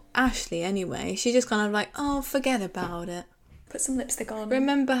everyone, well, Ashley anyway, she just kind of like, oh, forget about it. Put some lipstick on.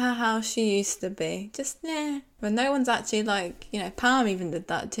 Remember her how she used to be. Just, When no one's actually like, you know, Pam even did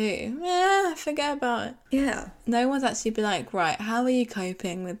that too. Yeah, forget about it. Yeah. No one's actually be like, right, how are you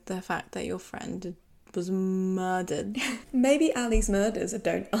coping with the fact that your friend was murdered? Maybe Ali's murder's a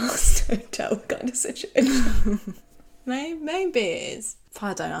don't ask, don't tell kind of situation. Maybe it is.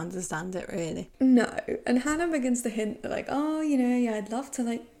 I don't understand it really. No. And Hannah begins to hint that like, oh, you know, yeah, I'd love to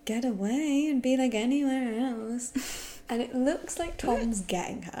like get away and be like anywhere else. And it looks like Tom's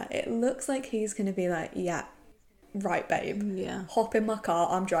getting her. It looks like he's going to be like, yeah, right, babe. Yeah. Hop in my car,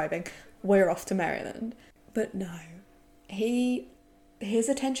 I'm driving. We're off to Maryland. But no. His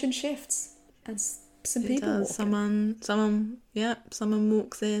attention shifts. And some people walk in. Someone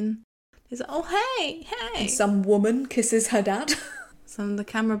walks in. He's like, oh, hey. And some woman kisses her dad. The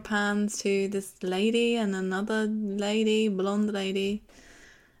camera pans to this lady and another lady, blonde lady.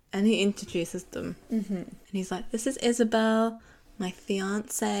 And he introduces them. Mm-hmm. And he's like, this is Isabel, my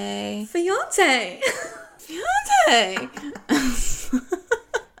fiancé. Fiancé! Fiancé!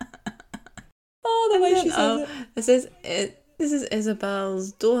 Oh, the way she says it. This is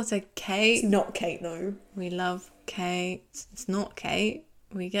Isabel's daughter, Kate. It's not Kate, though. We love Kate. It's not Kate.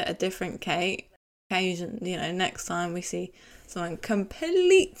 We get a different Kate. Next time we see someone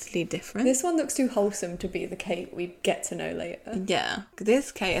completely different. This one looks too wholesome to be the Kate we get to know later. Yeah.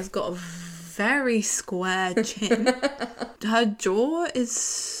 This Kate has got a very square chin. Her jaw is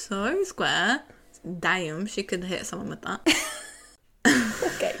so square. Damn, she could hit someone with that.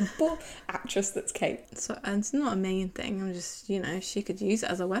 Okay, poor actress that's Kate. So, and it's not a main thing. I'm just, she could use it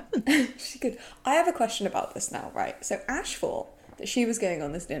as a weapon. She could. I have a question about this now, right? So Ash thought that she was going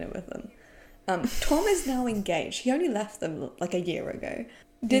on this dinner with them. Tom is now engaged. He only left them like a year ago.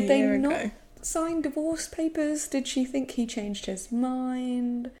 Did they not sign divorce papers? Did she think he changed his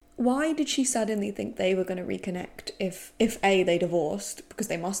mind? Why did she suddenly think they were going to reconnect if A, they divorced? Because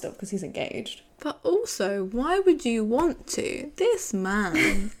they must have, because he's engaged. But also, why would you want to? This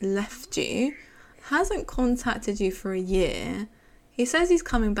man left you, hasn't contacted you for a year. He says he's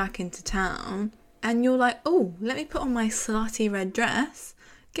coming back into town. And you're like, oh, let me put on my slutty red dress.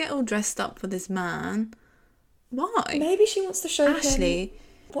 Get all dressed up for this man. Why? Maybe she wants to show Ashley, him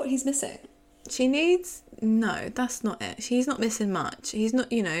what he's missing. She needs... No, that's not it. She's not missing much. He's not,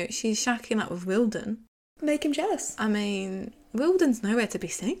 she's shacking up with Wilden. Make him jealous. I mean, Wilden's nowhere to be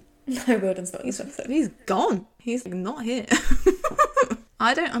seen. No, Wilden's not in this episode. He's gone. He's not here.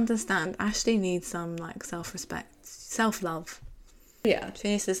 I don't understand. Ashley needs some, self-respect. Self-love. Yeah. She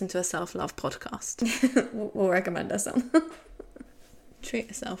needs to listen to a self-love podcast. We'll recommend her some. Treat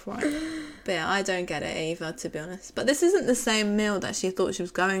yourself right. But yeah, I don't get it either, to be honest. But this isn't the same meal that she thought she was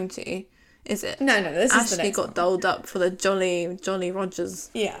going to, is it? No, this is the Ashley next got one. doled up for the Jolly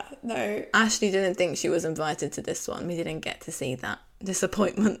Rogers. Yeah, no. Ashley didn't think she was invited to this one. We didn't get to see that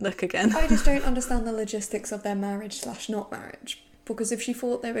disappointment look again. I just don't understand the logistics of their marriage/not marriage. Because if she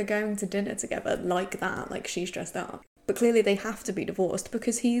thought they were going to dinner together like that, like she's dressed up, but clearly they have to be divorced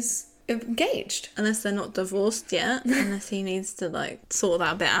because he's engaged. Unless they're not divorced yet, unless he needs to sort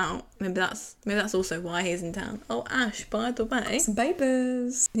that bit out. Maybe that's also why he's in town. Oh, Ash, by the way, some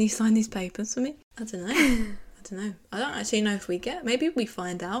papers. Can you sign these papers for me? I don't know. I don't actually know if we get. Maybe we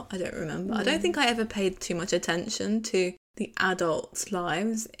find out. I don't remember. I don't think I ever paid too much attention to the adults'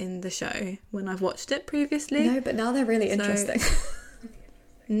 lives in the show when I've watched it previously. No, but now they're really interesting.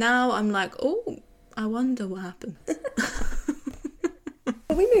 Now I'm like, oh, I wonder what happened.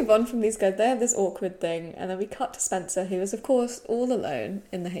 We move on from these guys. They have this awkward thing, and then we cut to Spencer, who is, of course, all alone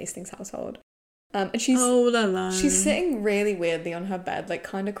in the Hastings household. And she's all alone. She's sitting really weirdly on her bed,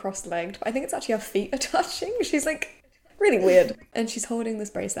 kind of cross-legged. But I think it's actually her feet are touching. She's really weird, and she's holding this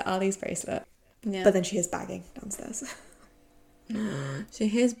bracelet, Ali's bracelet. Yeah. But then she hears banging downstairs. She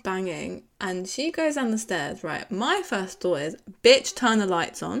hears banging, and she goes down the stairs. Right. My first thought is, bitch, turn the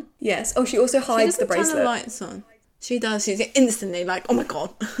lights on. Yes. Oh, she also hides the bracelet. Turn the lights on. She does. She's instantly like, oh my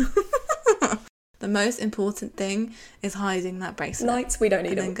god. The most important thing is hiding that bracelet. Lights, we don't need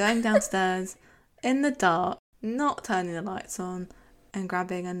and them. then going downstairs in the dark, not turning the lights on, and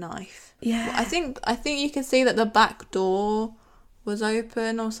grabbing a knife. Yeah. I think you can see that the back door was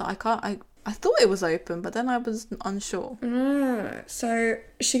open or so. I thought it was open, but then I was unsure. So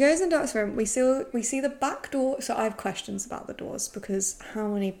she goes into Doc's room. We see the back door. So I have questions about the doors because how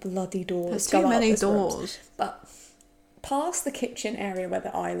many bloody doors There's go too out many this room? doors. But past the kitchen area where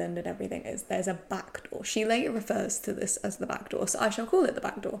the island and everything is, there's a back door. She later refers to this as the back door, so I shall call it the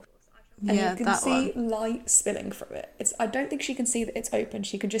back door. And Yeah, you can that see one. light spilling through it. I don't think she can see that it's open.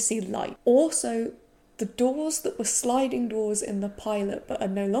 She can just see light. Also, the doors that were sliding doors in the pilot but are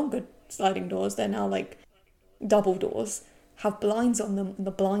no longer sliding doors, they're now like double doors, have blinds on them, and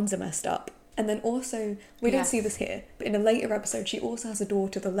the blinds are messed up. And then also, we don't see this here, but in a later episode, she also has a door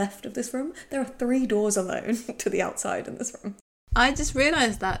to the left of this room. There are 3 doors alone to the outside in this room. I just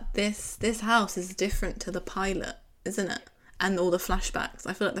realised that this house is different to the pilot, isn't it? And all the flashbacks.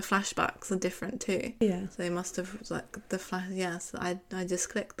 I feel like the flashbacks are different too. Yeah. So they must have, like, the flash... Yes, I just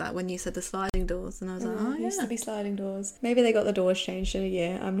clicked that when you said the sliding doors, and I was like, oh, It used yeah. to be sliding doors. Maybe they got the doors changed in a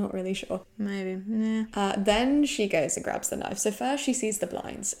year. I'm not really sure. Maybe, yeah. Then she goes and grabs the knife. So first she sees the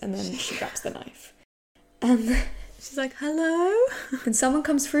blinds, and then she grabs the knife. And She's like, hello? then someone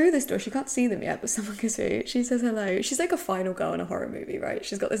comes through this door. She can't see them yet, but someone goes through. She says hello. She's like a final girl in a horror movie, right?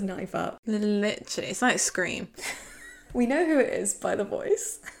 She's got this knife up. Literally, it's like Scream. We know who it is by the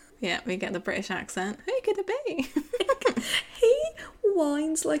voice. Yeah, we get the British accent. Who could it be? He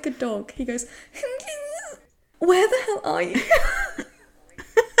whines like a dog. He goes, where the hell are you?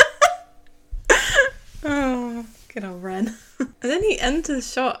 Oh, good old Ren. And then he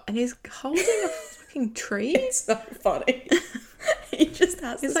enters shot and he's holding a fucking tree. It's so funny. He just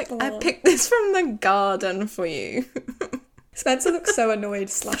has He's this like, plant. I picked this from the garden for you. Spencer looks so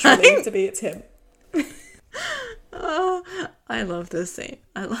annoyed / relieved to be it's him. Oh, I love this scene.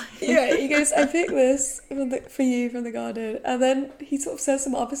 I like Yeah, he goes, I picked this for you from the garden. And then he sort of says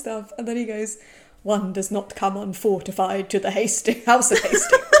some other stuff. And then he goes, one does not come unfortified to the house of Hastings.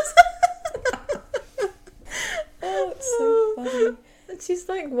 Oh, it's so funny. And she's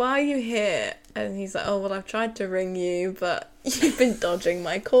like, why are you here? And he's like, oh, well, I've tried to ring you, but you've been dodging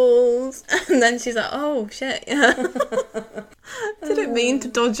my calls. And then she's like, oh, shit, yeah. Didn't mean to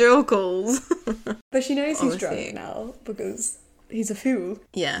dodge your calls. But she knows he's Obviously. drunk now because he's a fool.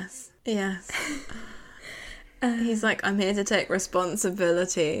 Yes. He's like, I'm here to take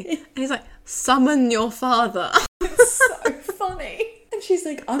responsibility. And he's like, summon your father. It's so funny. And she's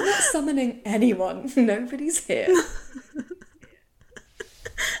like, I'm not summoning anyone. Nobody's here.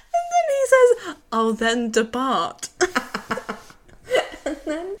 And then he says, oh, then depart. And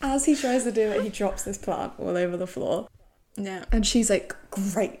then as he tries to do it, he drops this plant all over the floor. Yeah. And she's like,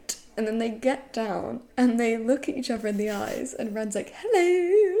 great. And then they get down and they look at each other in the eyes and Ren's like,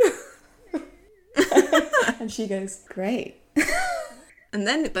 hello. And she goes, great.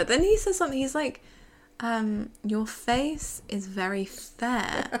 But then he says something, he's like, your face is very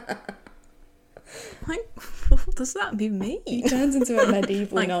fair. Like, what does that mean? He turns into a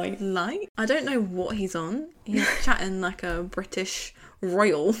medieval Like, knight. light? I don't know what he's on. He's chatting like a British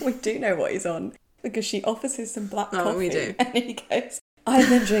royal. We do know what he's on because she offers him some black coffee. Oh, we do. And he goes, I've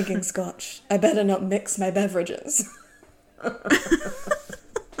been drinking scotch. I better not mix my beverages.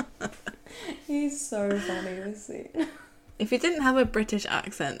 He's so funny, this scene. If he didn't have a British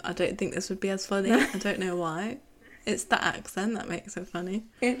accent, I don't think this would be as funny. I don't know why. It's the accent that makes it funny.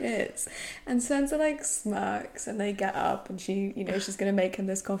 It is. And Spencer like smirks and they get up and she, she's going to make him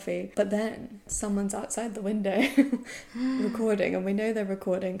this coffee. But then someone's outside the window recording, and we know they're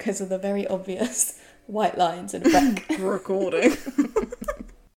recording because of the very obvious white lines and rec. Recording.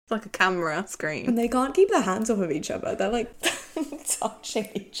 It's like a camera screen. And they can't keep their hands off of each other. They're like touching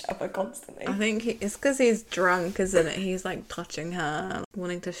each other constantly. I think it's because he's drunk, isn't it? He's like touching her,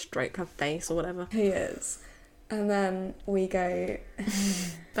 wanting to stroke her face or whatever. He is. And then we go...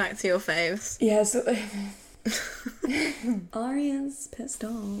 Back to your faves. Yeah, so... Aria's pissed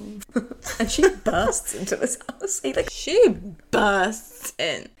off. And she bursts into this house. She bursts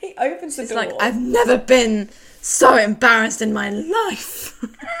in. He opens the She's door. like, I've never been so embarrassed in my life.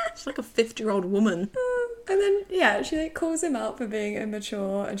 She's like a 50-year-old woman. And then, yeah, she like calls him out for being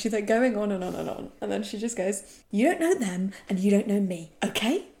immature. And she's like going on and on and on. And then she just goes, you don't know them and you don't know me,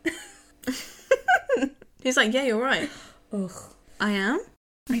 okay? He's like, yeah, you're right. Ugh. I am?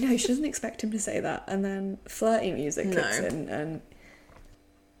 I know, she doesn't expect him to say that. And then flirty music kicks No. in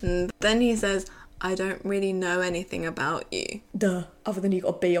and... Then he says, I don't really know anything about you. Duh. Other than you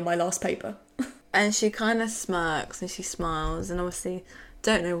got a B on my last paper. And she kind of smirks and she smiles, and obviously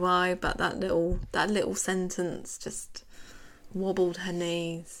Don't know why, but that little sentence just wobbled her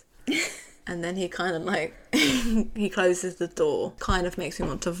knees. And then he kind of like, he closes the door. Kind of makes me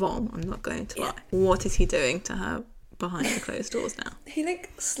want to vom, I'm not going to lie. What is he doing to her behind the closed doors now? He like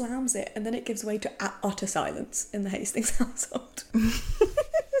slams it and then it gives way to utter silence in the Hastings household.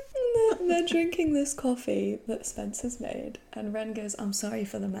 They're drinking this coffee that Spencer's made, and Ren goes, I'm sorry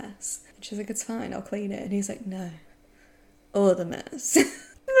for the mess. And she's like, it's fine, I'll clean it. And he's like, no, all the mess.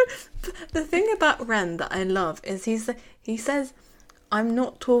 The thing about Ren that I love is he says, I'm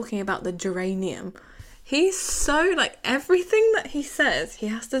not talking about the geranium. He's so, like, everything that he says, he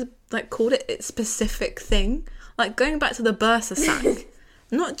has to, like, call it its specific thing. Like, going back to the bursa sack.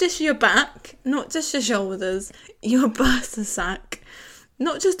 Not just your back, not just your shoulders, your bursa sack.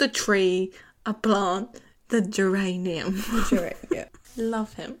 Not just a tree, a plant, the geranium. The geranium.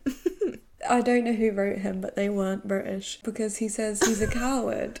 Love him. I don't know who wrote him, but they weren't British, because he says he's a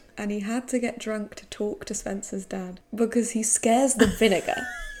coward and he had to get drunk to talk to Spencer's dad because he scares the vinegar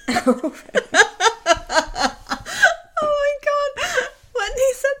out of him. Oh my god. When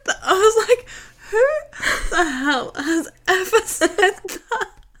he said that, I was like, who the hell has ever said that?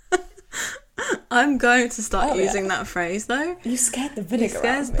 I'm going to start using that phrase though. You scared the vinegar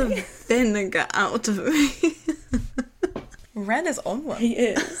out of me. He scares the vinegar out of me. Ren is on one. He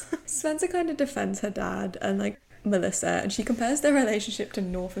is. Spencer kind of defends her dad and like Melissa, and she compares their relationship to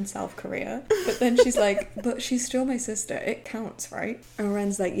North and South Korea. But then she's like, but she's still my sister. It counts, right? And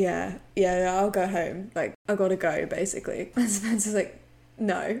Ren's like, yeah, I'll go home. Like, I gotta go, basically. And Spencer's like,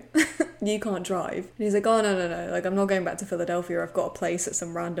 no, you can't drive. And he's like, oh, no. Like, I'm not going back to Philadelphia. I've got a place at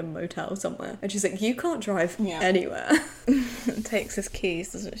some random motel somewhere. And she's like, you can't drive anywhere. Takes his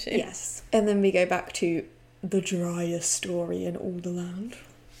keys, doesn't she? Yes. And then we go back to the driest story in all the land.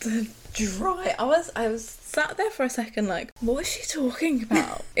 The dry. I was sat there for a second like, what is she talking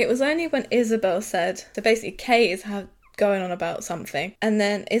about? It was only when Isabel said, so basically Kate is going on about something, and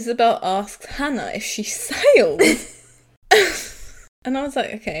then Isabel asks Hannah if she sailed. And I was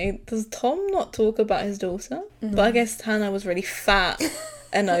like, okay, does Tom not talk about his daughter? Mm. But I guess Hannah was really fat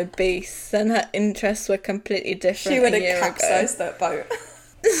and obese, and her interests were completely different. She would have capsized that boat.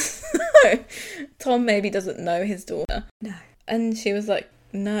 So, Tom maybe doesn't know his daughter. No. And she was like,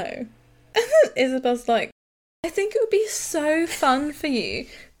 no. And then Isabel's like, I think it would be so fun for you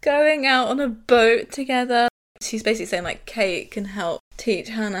going out on a boat together. She's basically saying like Kate can help teach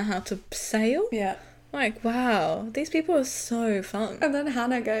Hannah how to sail. Yeah. Like, wow, these people are so fun. And then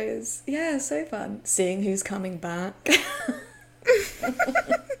Hannah goes, yeah, so fun. Seeing who's coming back.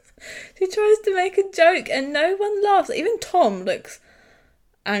 She tries to make a joke and no one laughs. Even Tom looks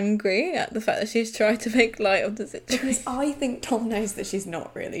angry at the fact that she's tried to make light of the situation. Because I think Tom knows that she's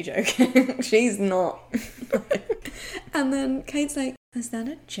not really joking. She's not. And then Kate's like, is that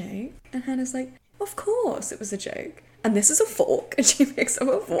a joke? And Hannah's like, of course it was a joke. And this is a fork. And she picks up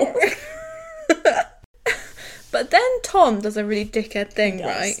a fork. But then Tom does a really dickhead thing,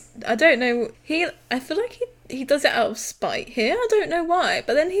 right? I don't know. I feel like he does it out of spite here. I don't know why.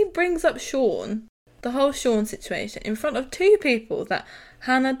 But then he brings up Sean, the whole Sean situation, in front of two people that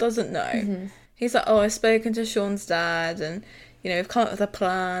Hannah doesn't know. Mm-hmm. He's like, oh, I've spoken to Sean's dad and, we've come up with a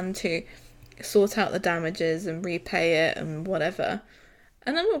plan to sort out the damages and repay it and whatever.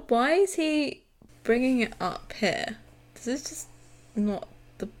 And I'm like, why is he bringing it up here? This is just not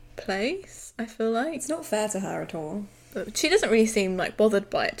the place, I feel like. It's not fair to her at all. But she doesn't really seem like bothered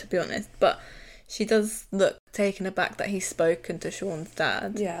by it, to be honest. But she does look taken aback that he's spoken to Sean's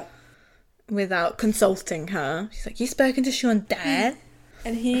dad. Yeah. Without consulting her. She's like, you've spoken to Sean's dad?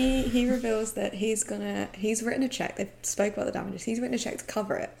 And he reveals that he's written a check. They spoke about the damages. He's written a check to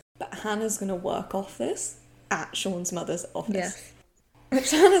cover it. But Hannah's going to work off this at Sean's mother's office. Yes. Which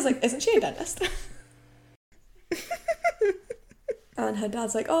Hannah's like, isn't she a dentist? And her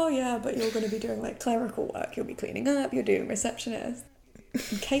dad's like, oh yeah, but you're going to be doing like clerical work. You'll be cleaning up. You're doing receptionist.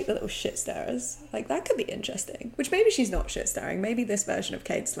 And Kate, the little shit stirrers. Like, that could be interesting. Which maybe she's not shit stirring. Maybe this version of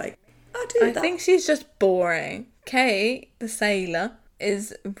Kate's like, I'll do that. I think she's just boring. Kate, the sailor,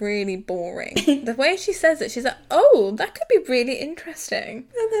 is really boring. The way she says it, she's like, oh, that could be really interesting.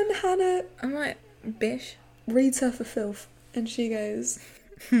 And then Hannah, I'm like, bish, reads her for filth. And she goes,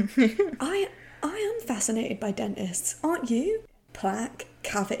 I am fascinated by dentists, aren't you? Plaque,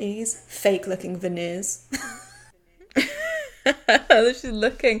 cavities, fake-looking veneers. She's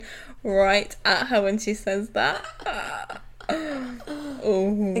looking right at her when she says that. Oh.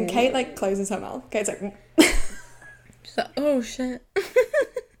 And Kate, like, closes her mouth. Kate's like... She's like, oh, shit.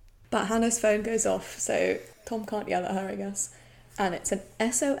 But Hannah's phone goes off, so Tom can't yell at her, I guess. And it's an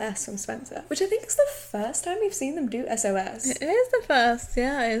SOS from Spencer, which I think is the first time we've seen them do SOS. It is the first,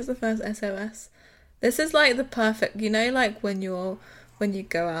 yeah, it is the first SOS. This is like the perfect, you know, like when you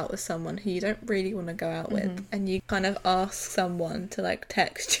go out with someone who you don't really want to go out with, and you kind of ask someone to like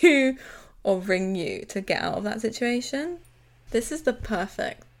text you or ring you to get out of that situation. This is the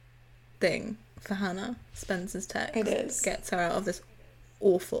perfect thing for Hannah. Spencer's text. It is. Gets her out of this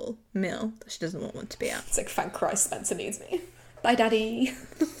awful mill that she doesn't want to be at. It's like, thank Christ Spencer needs me. Bye, Daddy.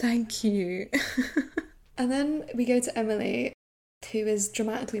 Thank you. And then we go to Emily, who is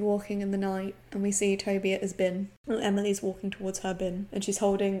dramatically walking in the night, and we see Toby at his bin. And Emily's walking towards her bin, and she's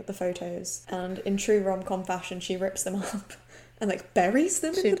holding the photos. And in true rom-com fashion, she rips them up and like buries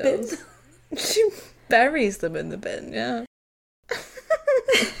them in the bin. She buries them in the bin, yeah.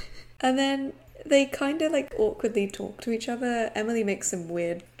 And then they kind of like awkwardly talk to each other. Emily makes some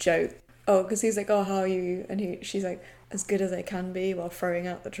weird joke. Oh, because he's like, oh, how are you? And she's like, as good as I can be, while throwing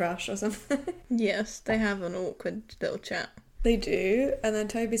out the trash or something. Yes, they have an awkward little chat. They do. And then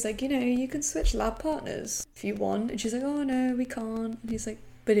Toby's like, you can switch lab partners if you want. And she's like, oh no, we can't. And he's like,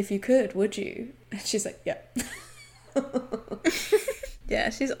 but if you could, would you? And she's like, yeah.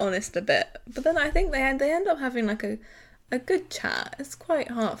 Yeah, she's honest a bit. But then I think they end up having like a good chat. It's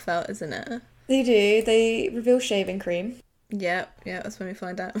quite heartfelt, isn't it? They do. They reveal shaving cream. Yeah, that's when we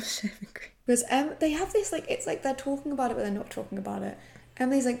find out about shaving cream. Because they have this, like, it's like they're talking about it, but they're not talking about it.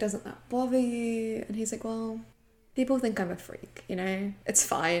 Emily's like, doesn't that bother you? And he's like, well, people think I'm a freak, It's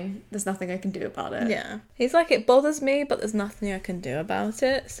fine. There's nothing I can do about it. Yeah. He's like, it bothers me, but there's nothing I can do about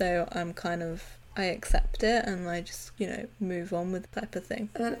it. So I accept it and I just, move on with the type of thing.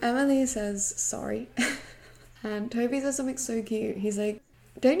 And then Emily says, sorry. And Toby says something so cute. He's like,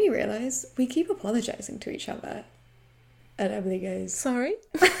 don't you realise we keep apologising to each other? And Emily goes, sorry?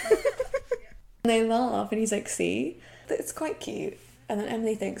 And they laugh and he's like, see? It's quite cute. And then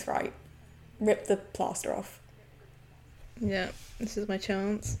Emily thinks, right, rip the plaster off. Yeah, this is my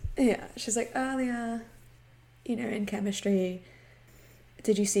chance. Yeah, she's like, earlier, in chemistry,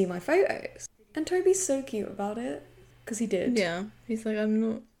 did you see my photos? And Toby's so cute about it, because he did. Yeah, he's like, I'm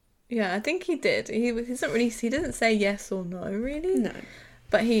not... Yeah, I think he did. He didn't say yes or no, really. No.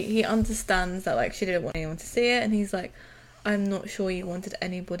 But he understands that, like, she didn't want anyone to see it, and he's like, I'm not sure you wanted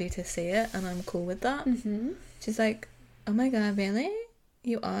anybody to see it, and I'm cool with that. Mm-hmm. She's like, oh my god, really?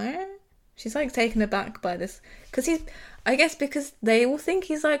 You are? She's, like, taken aback by this. Because they all think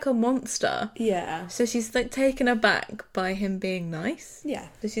he's, like, a monster. Yeah. So she's, like, taken aback by him being nice. Yeah.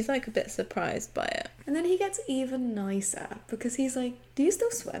 So she's, like, a bit surprised by it. And then he gets even nicer, because he's like, do you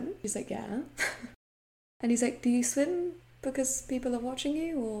still swim? She's like, yeah. And he's like, do you swim because people are watching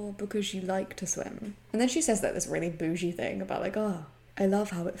you, or because you like to swim? And then she says this really bougie thing about like, oh, I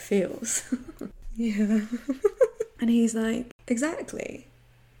love how it feels. Yeah. And he's like, exactly.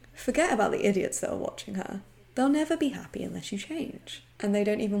 Forget about the idiots that are watching her. They'll never be happy unless you change. And they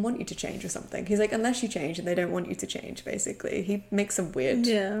don't even want you to change or something. He's like, unless you change, and they don't want you to change, basically. He makes some weird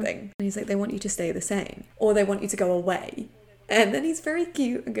thing. And he's like, they want you to stay the same. Or they want you to go away. And then he's very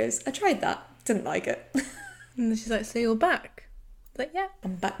cute and goes, I tried that. Didn't like it. And then she's like, so you're back? Like, yeah.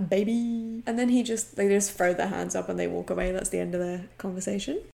 I'm back, baby. And then they just throw their hands up and they walk away. That's the end of their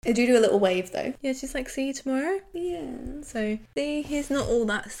conversation. They do a little wave, though. Yeah, she's like, see you tomorrow? Yeah. So, see, he's not all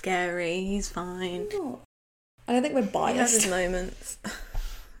that scary. He's fine. Not. I don't think we're biased. He has his moments.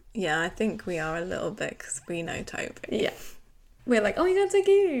 Yeah, I think we are a little bit, because we know Toby. Yeah. We're like, oh my god, so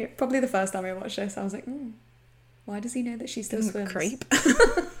cute. Probably the first time I watched this, I was like, why does he know that she still swims? Creep.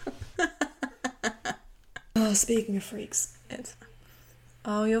 Oh, speaking of freaks.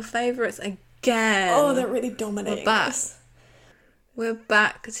 Oh, your favourites again. Oh, they're really dominating. We're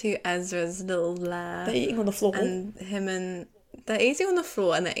back to Ezra's little lair. They're eating on the floor. And they're eating on the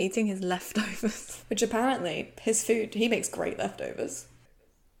floor and they're eating his leftovers. Which apparently, his food, he makes great leftovers.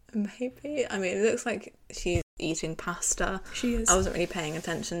 Maybe. I mean, it looks like she's eating pasta. She is. I wasn't really paying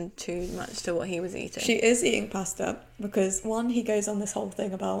attention too much to what he was eating. She is eating pasta because, one, he goes on this whole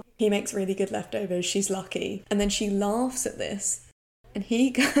thing about he makes really good leftovers, she's lucky. And then she laughs at this. And he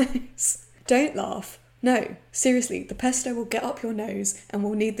goes, don't laugh. No, seriously, the pesto will get up your nose and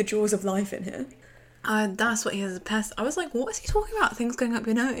we'll need the jaws of life in here. That's what he has a pest. I was like, what is he talking about? Things going up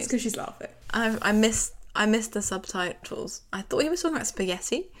your nose? It's because she's laughing. I missed the subtitles. I thought he was talking about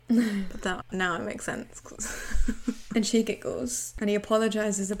spaghetti, but now it makes sense. And she giggles, and he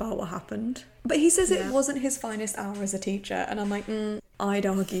apologises about what happened. But he says it wasn't his finest hour as a teacher, and I'm like, I'd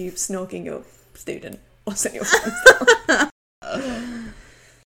argue snorking your student wasn't your finest hour.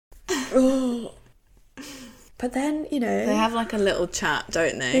 Oh. But then, they have like a little chat,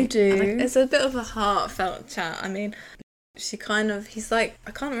 don't they? They do. It's a bit of a heartfelt chat. I mean, he's like,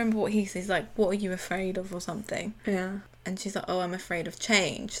 I can't remember what he says. He's like, what are you afraid of or something? Yeah. And she's like, oh, I'm afraid of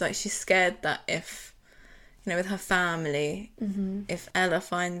change. Like, she's scared that if, with her family, if Ella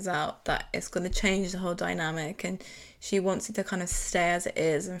finds out, that it's going to change the whole dynamic, and she wants it to kind of stay as it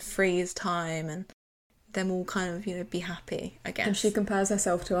is and freeze time and them all kind of, be happy, I guess. And she compares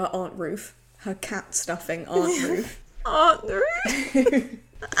herself to her Aunt Ruth, her cat stuffing Aunt Ruth. Aunt Ruth?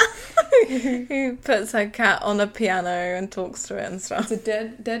 Who puts her cat on a piano and talks to it and stuff. It's a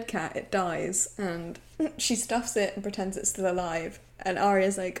dead cat, it dies, and she stuffs it and pretends it's still alive. And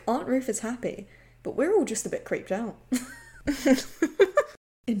Aria's like, Aunt Ruth is happy, but we're all just a bit creeped out.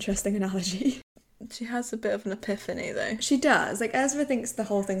 Interesting analogy. She has a bit of an epiphany, though. She does. Like, Ezra thinks the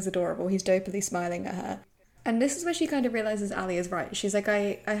whole thing's adorable. He's dopily smiling at her. And this is where she kind of realises Ali is right. She's like,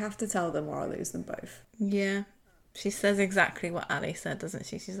 I have to tell them or I'll lose them both. Yeah. She says exactly what Ali said, doesn't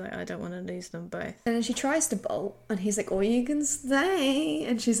she? She's like, I don't want to lose them both. And then she tries to bolt, and he's like, or you can stay.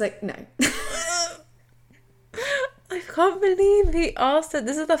 And she's like, no. I can't believe he asked her.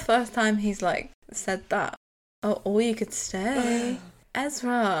 This is the first time he's, like, said that. Oh, or you could stay.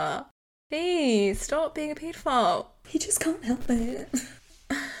 Ezra, please, stop being a paedophile. He just can't help it.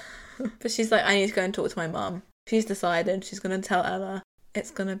 But she's like, I need to go and talk to my mum. She's decided she's going to tell Ella.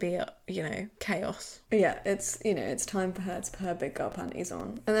 It's going to be, chaos. Yeah, it's time for her to put her big girl panties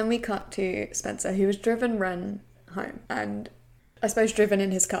on. And then we cut to Spencer, who has driven Ren home. And I suppose driven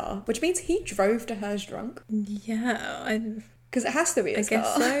in his car, which means he drove to hers drunk. Yeah, because it has to be his car. I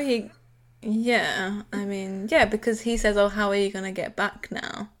guess so. Because he says, oh, how are you going to get back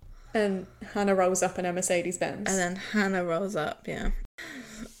now? And Hannah rolls up in her Mercedes-Benz. And then Hannah rolls up, yeah.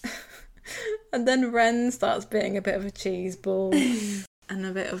 And then Ren starts being a bit of a cheese ball. And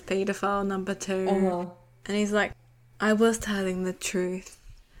a bit of paedophile number 2. Uh-huh. And he's like, I was telling the truth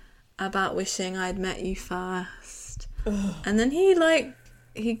about wishing I'd met you first. Ugh. And then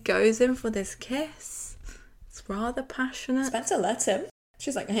he goes in for this kiss. It's rather passionate. Spencer lets him.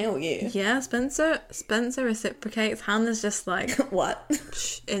 She's like, hell yeah. Yeah, Spencer reciprocates. Hannah's just like, what?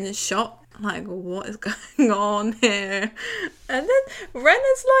 In shock. Like, what is going on here? And then Ren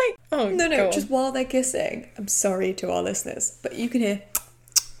is like, oh, no, just while they're kissing. I'm sorry to our listeners, but you can hear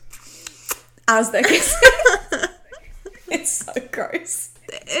as they're kissing. It's so gross.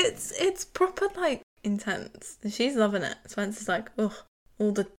 It's proper, like, intense. She's loving it. Spencer's like, oh,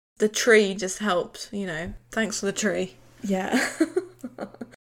 all the tree just helped, Thanks for the tree. Yeah.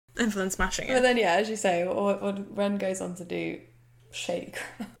 And then smashing it. But then, yeah, as you say, what Ren goes on to do, shady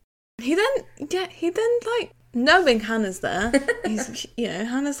crap. He then, like, knowing Hannah's there, he's,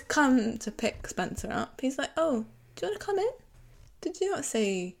 Hannah's come to pick Spencer up. He's like, oh, do you want to come in? Did you not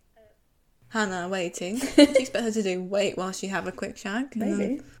see Hannah waiting? Did you expect her to do wait whilst you have a quick shag?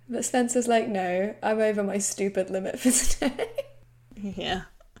 Maybe. But Spencer's like, no, I'm over my stupid limit for today. Yeah.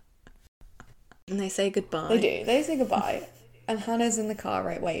 And they say goodbye. They do. They say goodbye. And Hannah's in the car,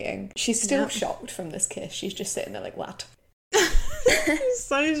 right, waiting. She's still shocked from this kiss. She's just sitting there like, what? He's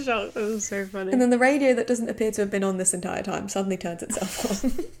so shocked. That was so funny. And then the radio that doesn't appear to have been on this entire time suddenly turns itself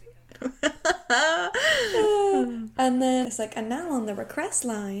on. And then it's like, and now on the request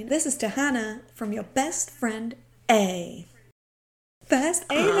line, this is to Hannah from your best friend A. First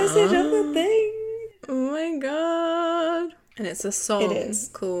A message of the thing. Oh my god. And it's a song It is.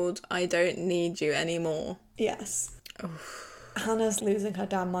 called I Don't Need You Anymore. Yes. Oof. Hannah's losing her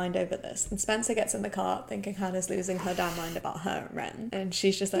damn mind over this. And Spencer gets in the car thinking Hannah's losing her damn mind about her and Ren. And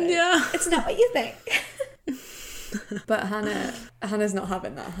she's just like, yeah, it's not what you think. But Hannah's not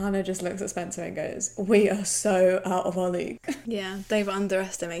having that. Hannah just looks at Spencer and goes, we are so out of our league. Yeah, they've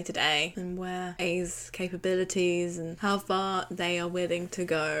underestimated A and where A's capabilities and how far they are willing to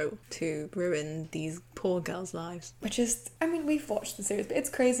go to ruin these poor girls' lives. Which is, I mean, we've watched the series, but it's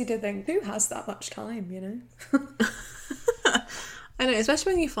crazy to think, who has that much time, I know,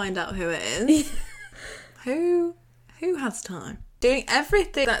 especially when you find out who it is. Who has time? Doing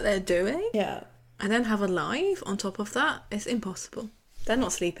everything that they're doing? Yeah. And then have a life on top of that? It's impossible. They're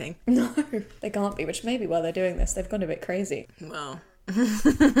not sleeping. No, they can't be, which may be why they're doing this. They've gone a bit crazy. Well.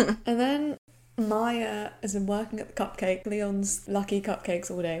 And then Maya has been working at the cupcake, Leon's lucky cupcakes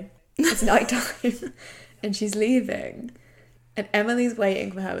all day. It's night time. And she's leaving. And Emily's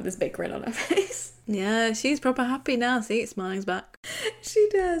waiting for her with this big grin on her face. Yeah, she's proper happy now. See, smiling's back. She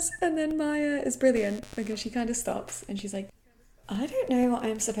does. And then Maya is brilliant because she kind of stops and she's like, I don't know what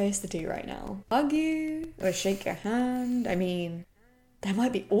I'm supposed to do right now. Hug you or shake your hand. I mean, there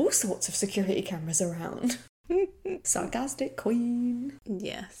might be all sorts of security cameras around. Sarcastic queen.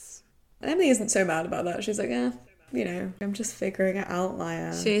 Yes. Emily isn't so mad about that. She's like, I'm just figuring it out,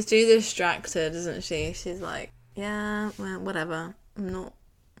 Maya. She's too distracted, isn't she? She's like, Yeah, well, whatever. I'm not...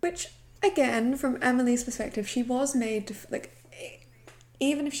 Which, again, from Emily's perspective, she was made to, like,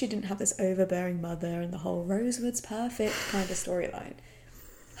 even if she didn't have this overbearing mother and the whole Rosewood's perfect kind of storyline,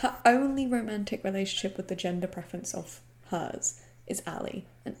 her only romantic relationship with the gender preference of hers is Ali,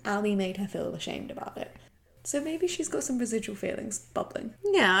 and Ali made her feel ashamed about it. So maybe she's got some residual feelings bubbling.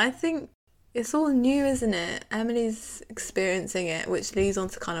 Yeah, I think it's all new, isn't it? Emily's experiencing it, which leads on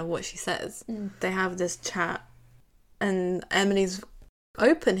to kind of what she says. They have this chat, and Emily's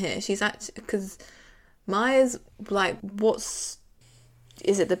open here. She's actually... Because Maya's like,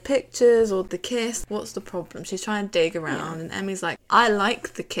 is it the pictures or the kiss? What's the problem? She's trying to dig around, and Emmy's like, I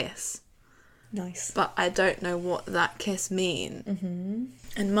like the kiss. Nice. But I don't know what that kiss means. Mm-hmm.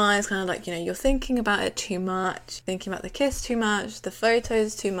 And Maya's kind of like, you're thinking about it too much, thinking about the kiss too much, the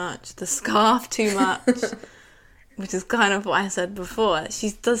photos too much, the scarf too much, which is kind of what I said before.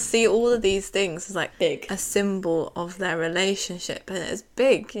 She does see all of these things as like big, a symbol of their relationship, and it's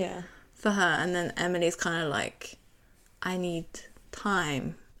big for her. And then Emily's kind of like, I need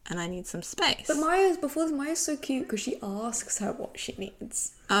time and I need some space. But Maya's so cute because she asks her what she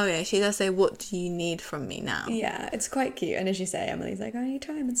needs. Oh yeah, she does say, what do you need from me now? Yeah, it's quite cute. And as you say, Emily's like, I need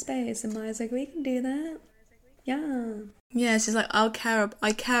time and space, and Maya's like, we can do that. Yeah, she's like, I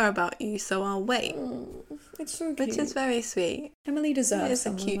care about you, so I'll wait. It's so cute. Which is very sweet. Emily deserves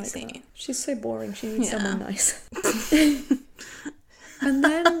someone cute like scene. that. She's so boring, she needs someone nice. And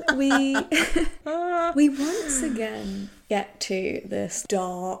then we once again get to this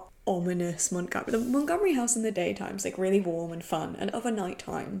dark, ominous Montgomery. The Montgomery house in the daytime is like really warm and fun, and over night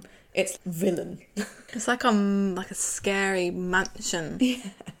time it's villain. It's like a scary mansion. Yeah.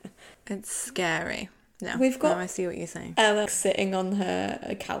 It's scary. No, I see what you're saying. Ella sitting on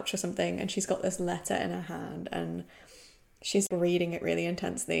her couch or something, and she's got this letter in her hand, and she's reading it really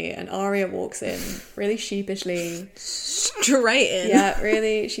intensely, and Aria walks in really sheepishly. Straight in. Yeah,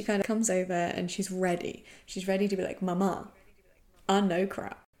 really, she kind of comes over and she's ready. She's ready to be like, Mama, I know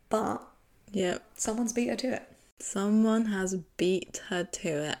crap. But someone's beat her to it. Someone has beat her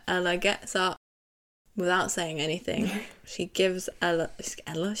to it. Ella gets up without saying anything. She gives Aria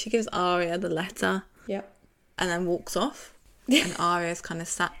the letter. Yep. And then walks off. And Aria's kind of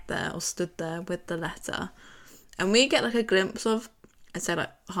sat there or stood there with the letter. And we get like a glimpse of, I'd say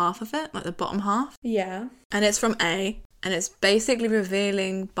like half of it, like the bottom half. Yeah. And it's from A. And it's basically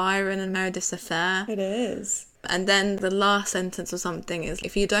revealing Byron and Meredith's affair. It is. And then the last sentence or something is,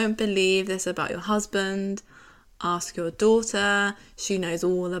 if you don't believe this about your husband, ask your daughter. She knows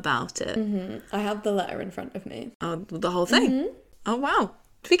all about it. Mm-hmm. I have the letter in front of me. Oh, the whole thing? Mm-hmm. Oh, wow.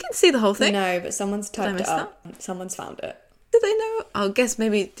 We can see the whole thing? No, but someone's typed it up. Someone's found it. Do they know? I guess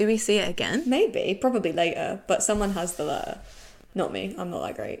maybe, do we see it again? Maybe, probably later, but someone has the letter. Not me, I'm not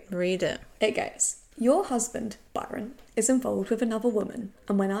that great. Read it. It goes, your husband, Byron, is involved with another woman,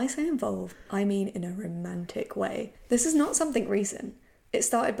 and when I say involved, I mean in a romantic way. This is not something recent. It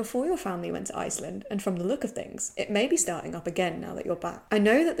started before your family went to Iceland, and from the look of things, it may be starting up again now that you're back. I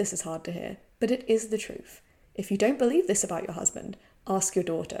know that this is hard to hear, but it is the truth. If you don't believe this about your husband, ask your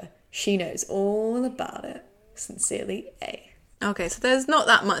daughter. She knows all about it. Sincerely, A. Okay, so there's not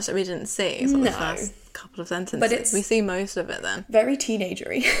that much that we didn't see. No. The first couple of sentences. But we see most of it then. Very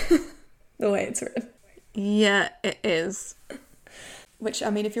teenagery, the way it's written. Yeah, it is. Which,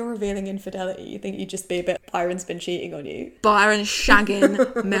 I mean, if you're revealing infidelity, you think you'd just be a bit, Byron's been cheating on you. Byron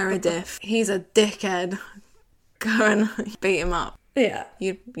shagging Meredith. He's a dickhead. Go and beat him up. Yeah.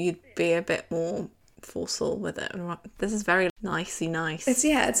 You'd be a bit more forceful with it. This is very nicey nice.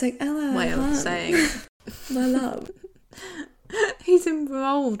 It's like, Ella, way of saying. My love. He's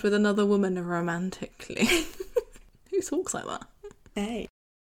involved with another woman romantically. Who talks like that? Hey.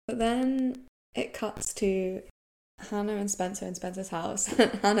 But then it cuts to Hannah and Spencer in Spencer's house.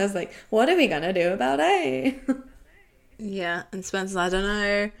 Hannah's like, what are we gonna do about A? Yeah, and Spencer's like,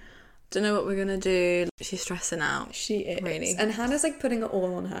 I don't know what we're gonna do. She's stressing out. She is. Really. And Hannah's like putting it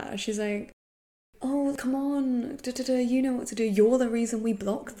all on her. She's like, oh, come on, you know what to do. You're the reason we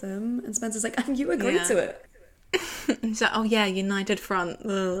blocked them. And Spencer's like, and you agreed to it. And she's like, oh yeah, united front.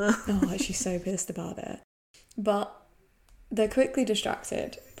 Oh, she's so pissed about it. But they're quickly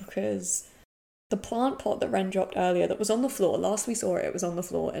distracted because the plant pot that Ren dropped earlier that was on the floor, last we saw it was on the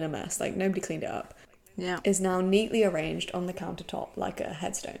floor in a mess, like nobody cleaned it up, is now neatly arranged on the countertop like a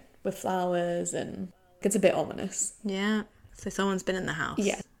headstone with flowers, and it's a bit ominous. Yeah, so someone's been in the house.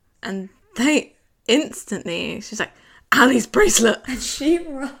 Yeah. And they instantly, she's like, Ali's bracelet! And she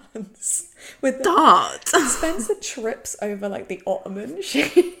runs with dart. Spencer trips over like the ottoman,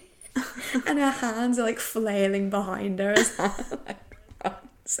 and her hands are like flailing behind her as Hannah like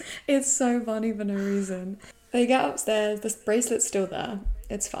runs. It's so funny for no reason. They get upstairs, the bracelet's still there,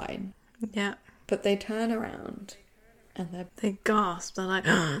 it's fine. Yeah. But they turn around and they gasp. They're like,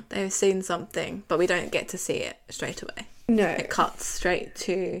 they've seen something, but we don't get to see it straight away. No. It cuts straight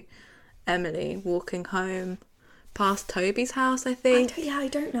to Emily walking home past Toby's house, I think. I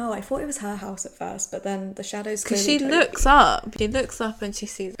don't know. I thought it was her house at first, but then the shadow's because clearly she Toby. looks up. She looks up and she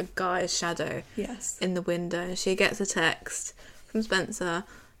sees a guy's shadow. Yes. In the window. And she gets a text from Spencer,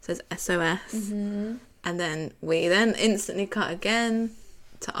 says SOS. Mm-hmm. And then we then instantly cut again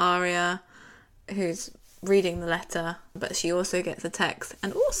to Aria, who's reading the letter, but she also gets a text.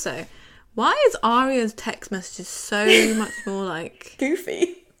 And also, why is Aria's text messages so much more like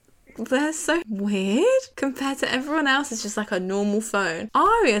goofy? They're so weird compared to everyone else. It's just like a normal phone.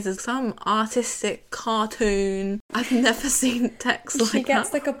 Aria's is some artistic cartoon. I've never seen text like that. She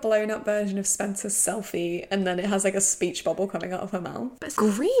gets like a blown up version of Spencer's selfie, and then it has like a speech bubble coming out of her mouth. But it's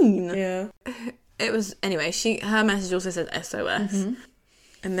green. Yeah. It was, anyway, her message also said SOS. Mm-hmm.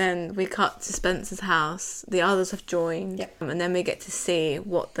 And then we cut to Spencer's house. The others have joined. Yep. And then we get to see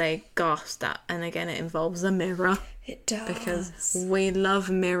what they gasped at. And again, it involves a mirror. It does. Because we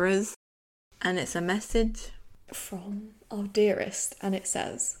love mirrors. And it's a message. From our dearest. And it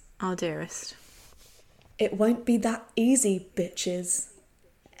says, our dearest. It won't be that easy, bitches.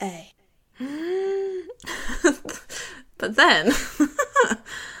 A. But then,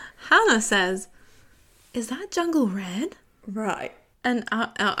 Hannah says, is that jungle red? Right. And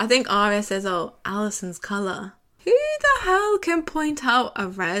I think Aria says, oh, Alison's colour. Who the hell can point out a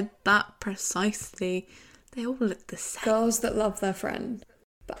red that precisely? They all look the same. Girls that love their friend.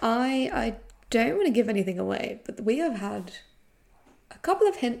 But I don't want to give anything away, but we have had a couple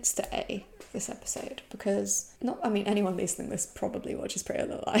of hints to A this episode, because anyone listening to this probably watches Pretty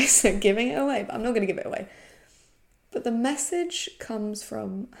Little Lies, so giving it away, but I'm not going to give it away. But the message comes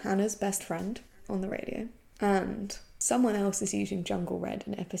from Hannah's best friend on the radio, and someone else is using jungle red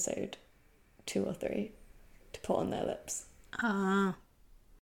in episode 2 or 3 to put on their lips. Ah.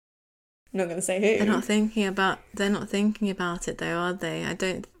 I'm not going to say who. They're not thinking about it though, are they?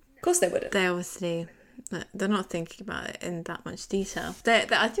 Of course they wouldn't. They obviously, they're not thinking about it in that much detail.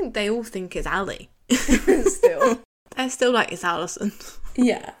 I think they all think it's Ali. Still. They're still like, it's Alison.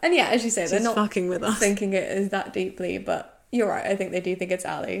 Yeah. And yeah, as you say, they're not fucking with us. Thinking it is that deeply, but you're right. I think they do think it's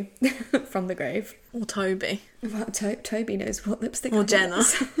Ali from the grave. Or Toby. Well, Toby knows what lipstick. Or Jenna.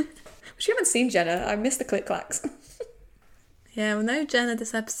 She haven't seen Jenna. I missed the click clacks. Yeah, well, no Jenna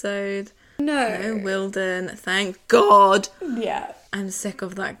this episode. No Wilden. Thank God. Yeah. I'm sick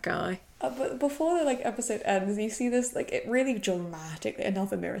of that guy. But before the episode ends, you see this it really dramatically,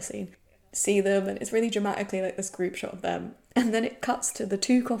 another mirror scene. See them, and it's really dramatically this group shot of them, and then it cuts to the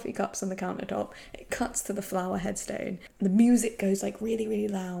 2 coffee cups on the countertop. It cuts to the flower headstone. The music goes really, really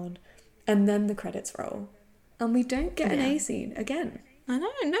loud, and then the credits roll, and we don't get an A scene again. I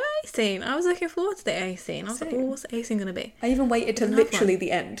know, no A scene. I was looking forward to the A scene. I was like, what's the A scene going to be? I even waited to literally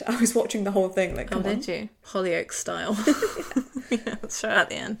the end. I was watching the whole thing come on. Did you? Hollyoaks style. Yeah, straight at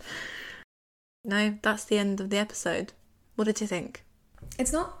the end. No, that's the end of the episode. What did you think?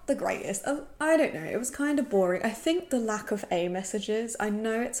 It's not the greatest. I don't know. It was kind of boring. I think the lack of A messages, I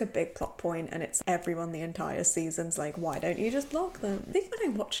know it's a big plot point and it's everyone the entire season's like, why don't you just block them? I think when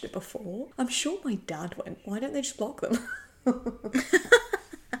I watched it before, I'm sure my dad went, why don't they just block them?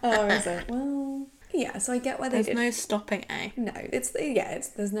 I was like, well, yeah, so I get why There's no stopping A. No,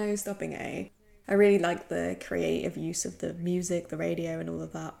 there's no stopping A. I really like the creative use of the music, the radio and all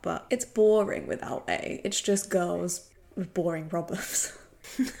of that, but it's boring without A. It's just girls with boring problems.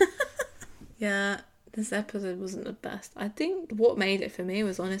 Yeah, this episode wasn't the best. I think what made it for me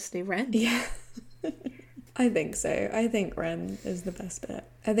was honestly Ren. Yeah. I think so. I think Ren is the best bit.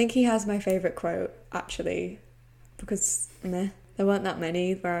 I think he has my favourite quote, actually, because there weren't that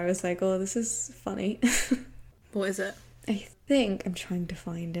many where I was like, oh, this is funny. What is it? I think I'm trying to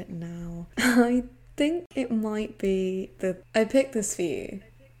find it now. I think it might be I picked this for you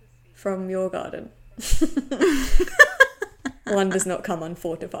from your garden. One does not come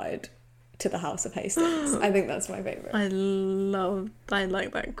unfortified to the House of Hastings. I think that's my favourite. I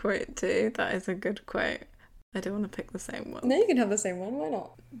like that quote too. That is a good quote. I don't want to pick the same one. No, you can have the same one. Why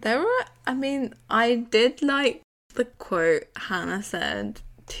not? I did like the quote Hannah said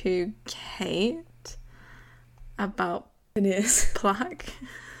to Kate about Veneers. plaque.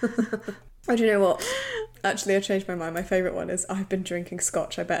 Oh, do you know what? Actually, I changed my mind. My favourite one is, I've been drinking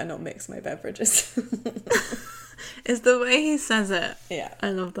scotch, I better not mix my beverages. It's the way he says it. Yeah. I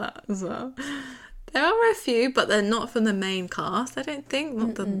love that as well. There are a few, but they're not from the main cast, I don't think.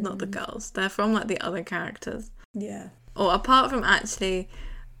 Not the girls. They're from the other characters. Yeah. Or apart from actually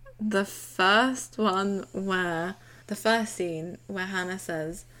The first scene where Hannah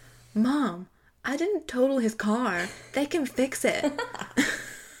says, "Mom, I didn't total his car. They can fix it."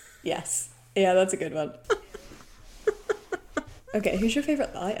 Yes. Yeah, that's a good one. Okay, who's your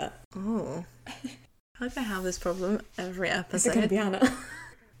favourite liar? Oh. Like I have this problem every episode. Is it going to be Hannah?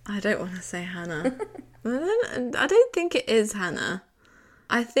 I don't want to say Hannah. I don't think it is Hannah.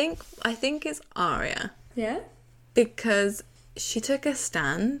 I think it's Aria. Yeah? Because she took a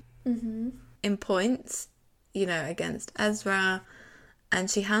stand in points, against Ezra, and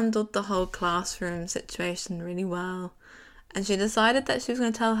she handled the whole classroom situation really well. And she decided that she was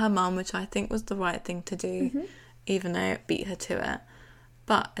going to tell her mum, which I think was the right thing to do, even though it beat her to it.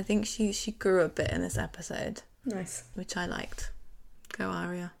 But I think she grew a bit in this episode. Nice. Which I liked. Go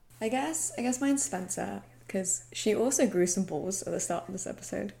Aria. I guess mine's Spencer, because she also grew some balls at the start of this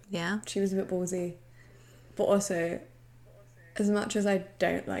episode. Yeah. She was a bit ballsy. But also, as much as I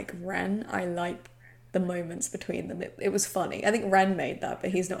don't like Ren, I like the moments between them. It was funny. I think Ren made that,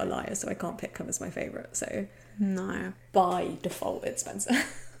 but he's not a liar, so I can't pick him as my favourite. So no. By default, it's Spencer.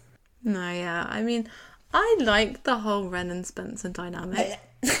 No, yeah. I mean, I like the whole Ren and Spencer dynamic.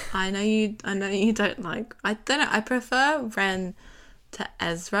 I know you don't like. I don't know. I prefer Ren to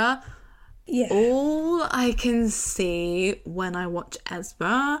Ezra. Yeah. All I can see when I watch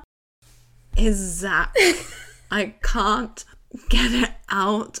Ezra is Zach. I can't get it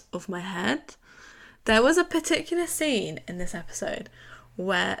out of my head. There was a particular scene in this episode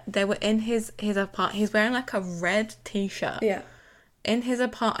where they were in his apartment. He's wearing like a red t-shirt. Yeah. In his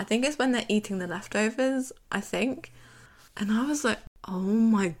apartment. I think it's when they're eating the leftovers, I think. And I was like, oh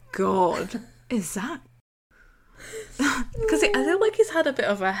my God, is that? Because I feel like he's had a bit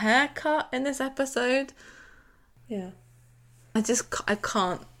of a haircut in this episode. Yeah. I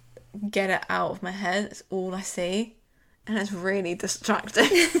can't get it out of my head. It's all I see. And it's really distracting.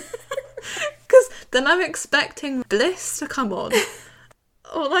 Because then I'm expecting Bliss to come on.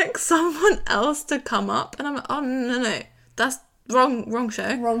 Or like someone else to come up. And I'm like, oh no. That's wrong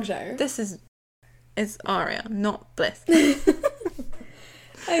show. Wrong show. It's Aria, not Bliss.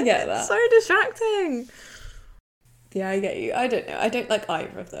 I get that. So distracting. Yeah, I get you. I don't know. I don't like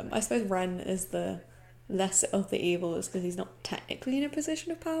either of them. I suppose Ren is the lesser of the evils because he's not technically in a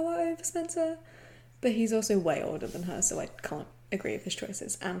position of power over Spencer, but he's also way older than her, so I can't agree with his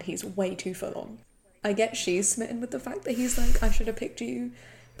choices, and he's way too full on. I get she's smitten with the fact that he's like, I should have picked you,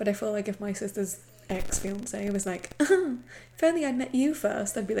 but I feel like if my sister's ex-fiance was like, if only I'd met you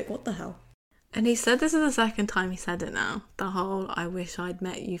first, I'd be like, what the hell? And he said this is the second time he said it now. The whole, I wish I'd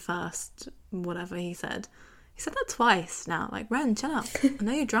met you first, whatever he said. He said that twice now. Like, Ren, chill out. I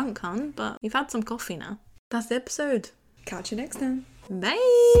know you're drunk, hon, but you've had some coffee now. That's the episode. Catch you next time.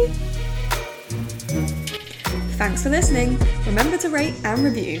 Bye! Thanks for listening. Remember to rate and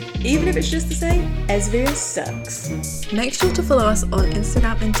review, even if it's just to say, S01 sucks. Make sure to follow us on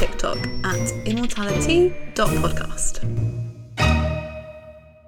Instagram and TikTok at immortality.podcast.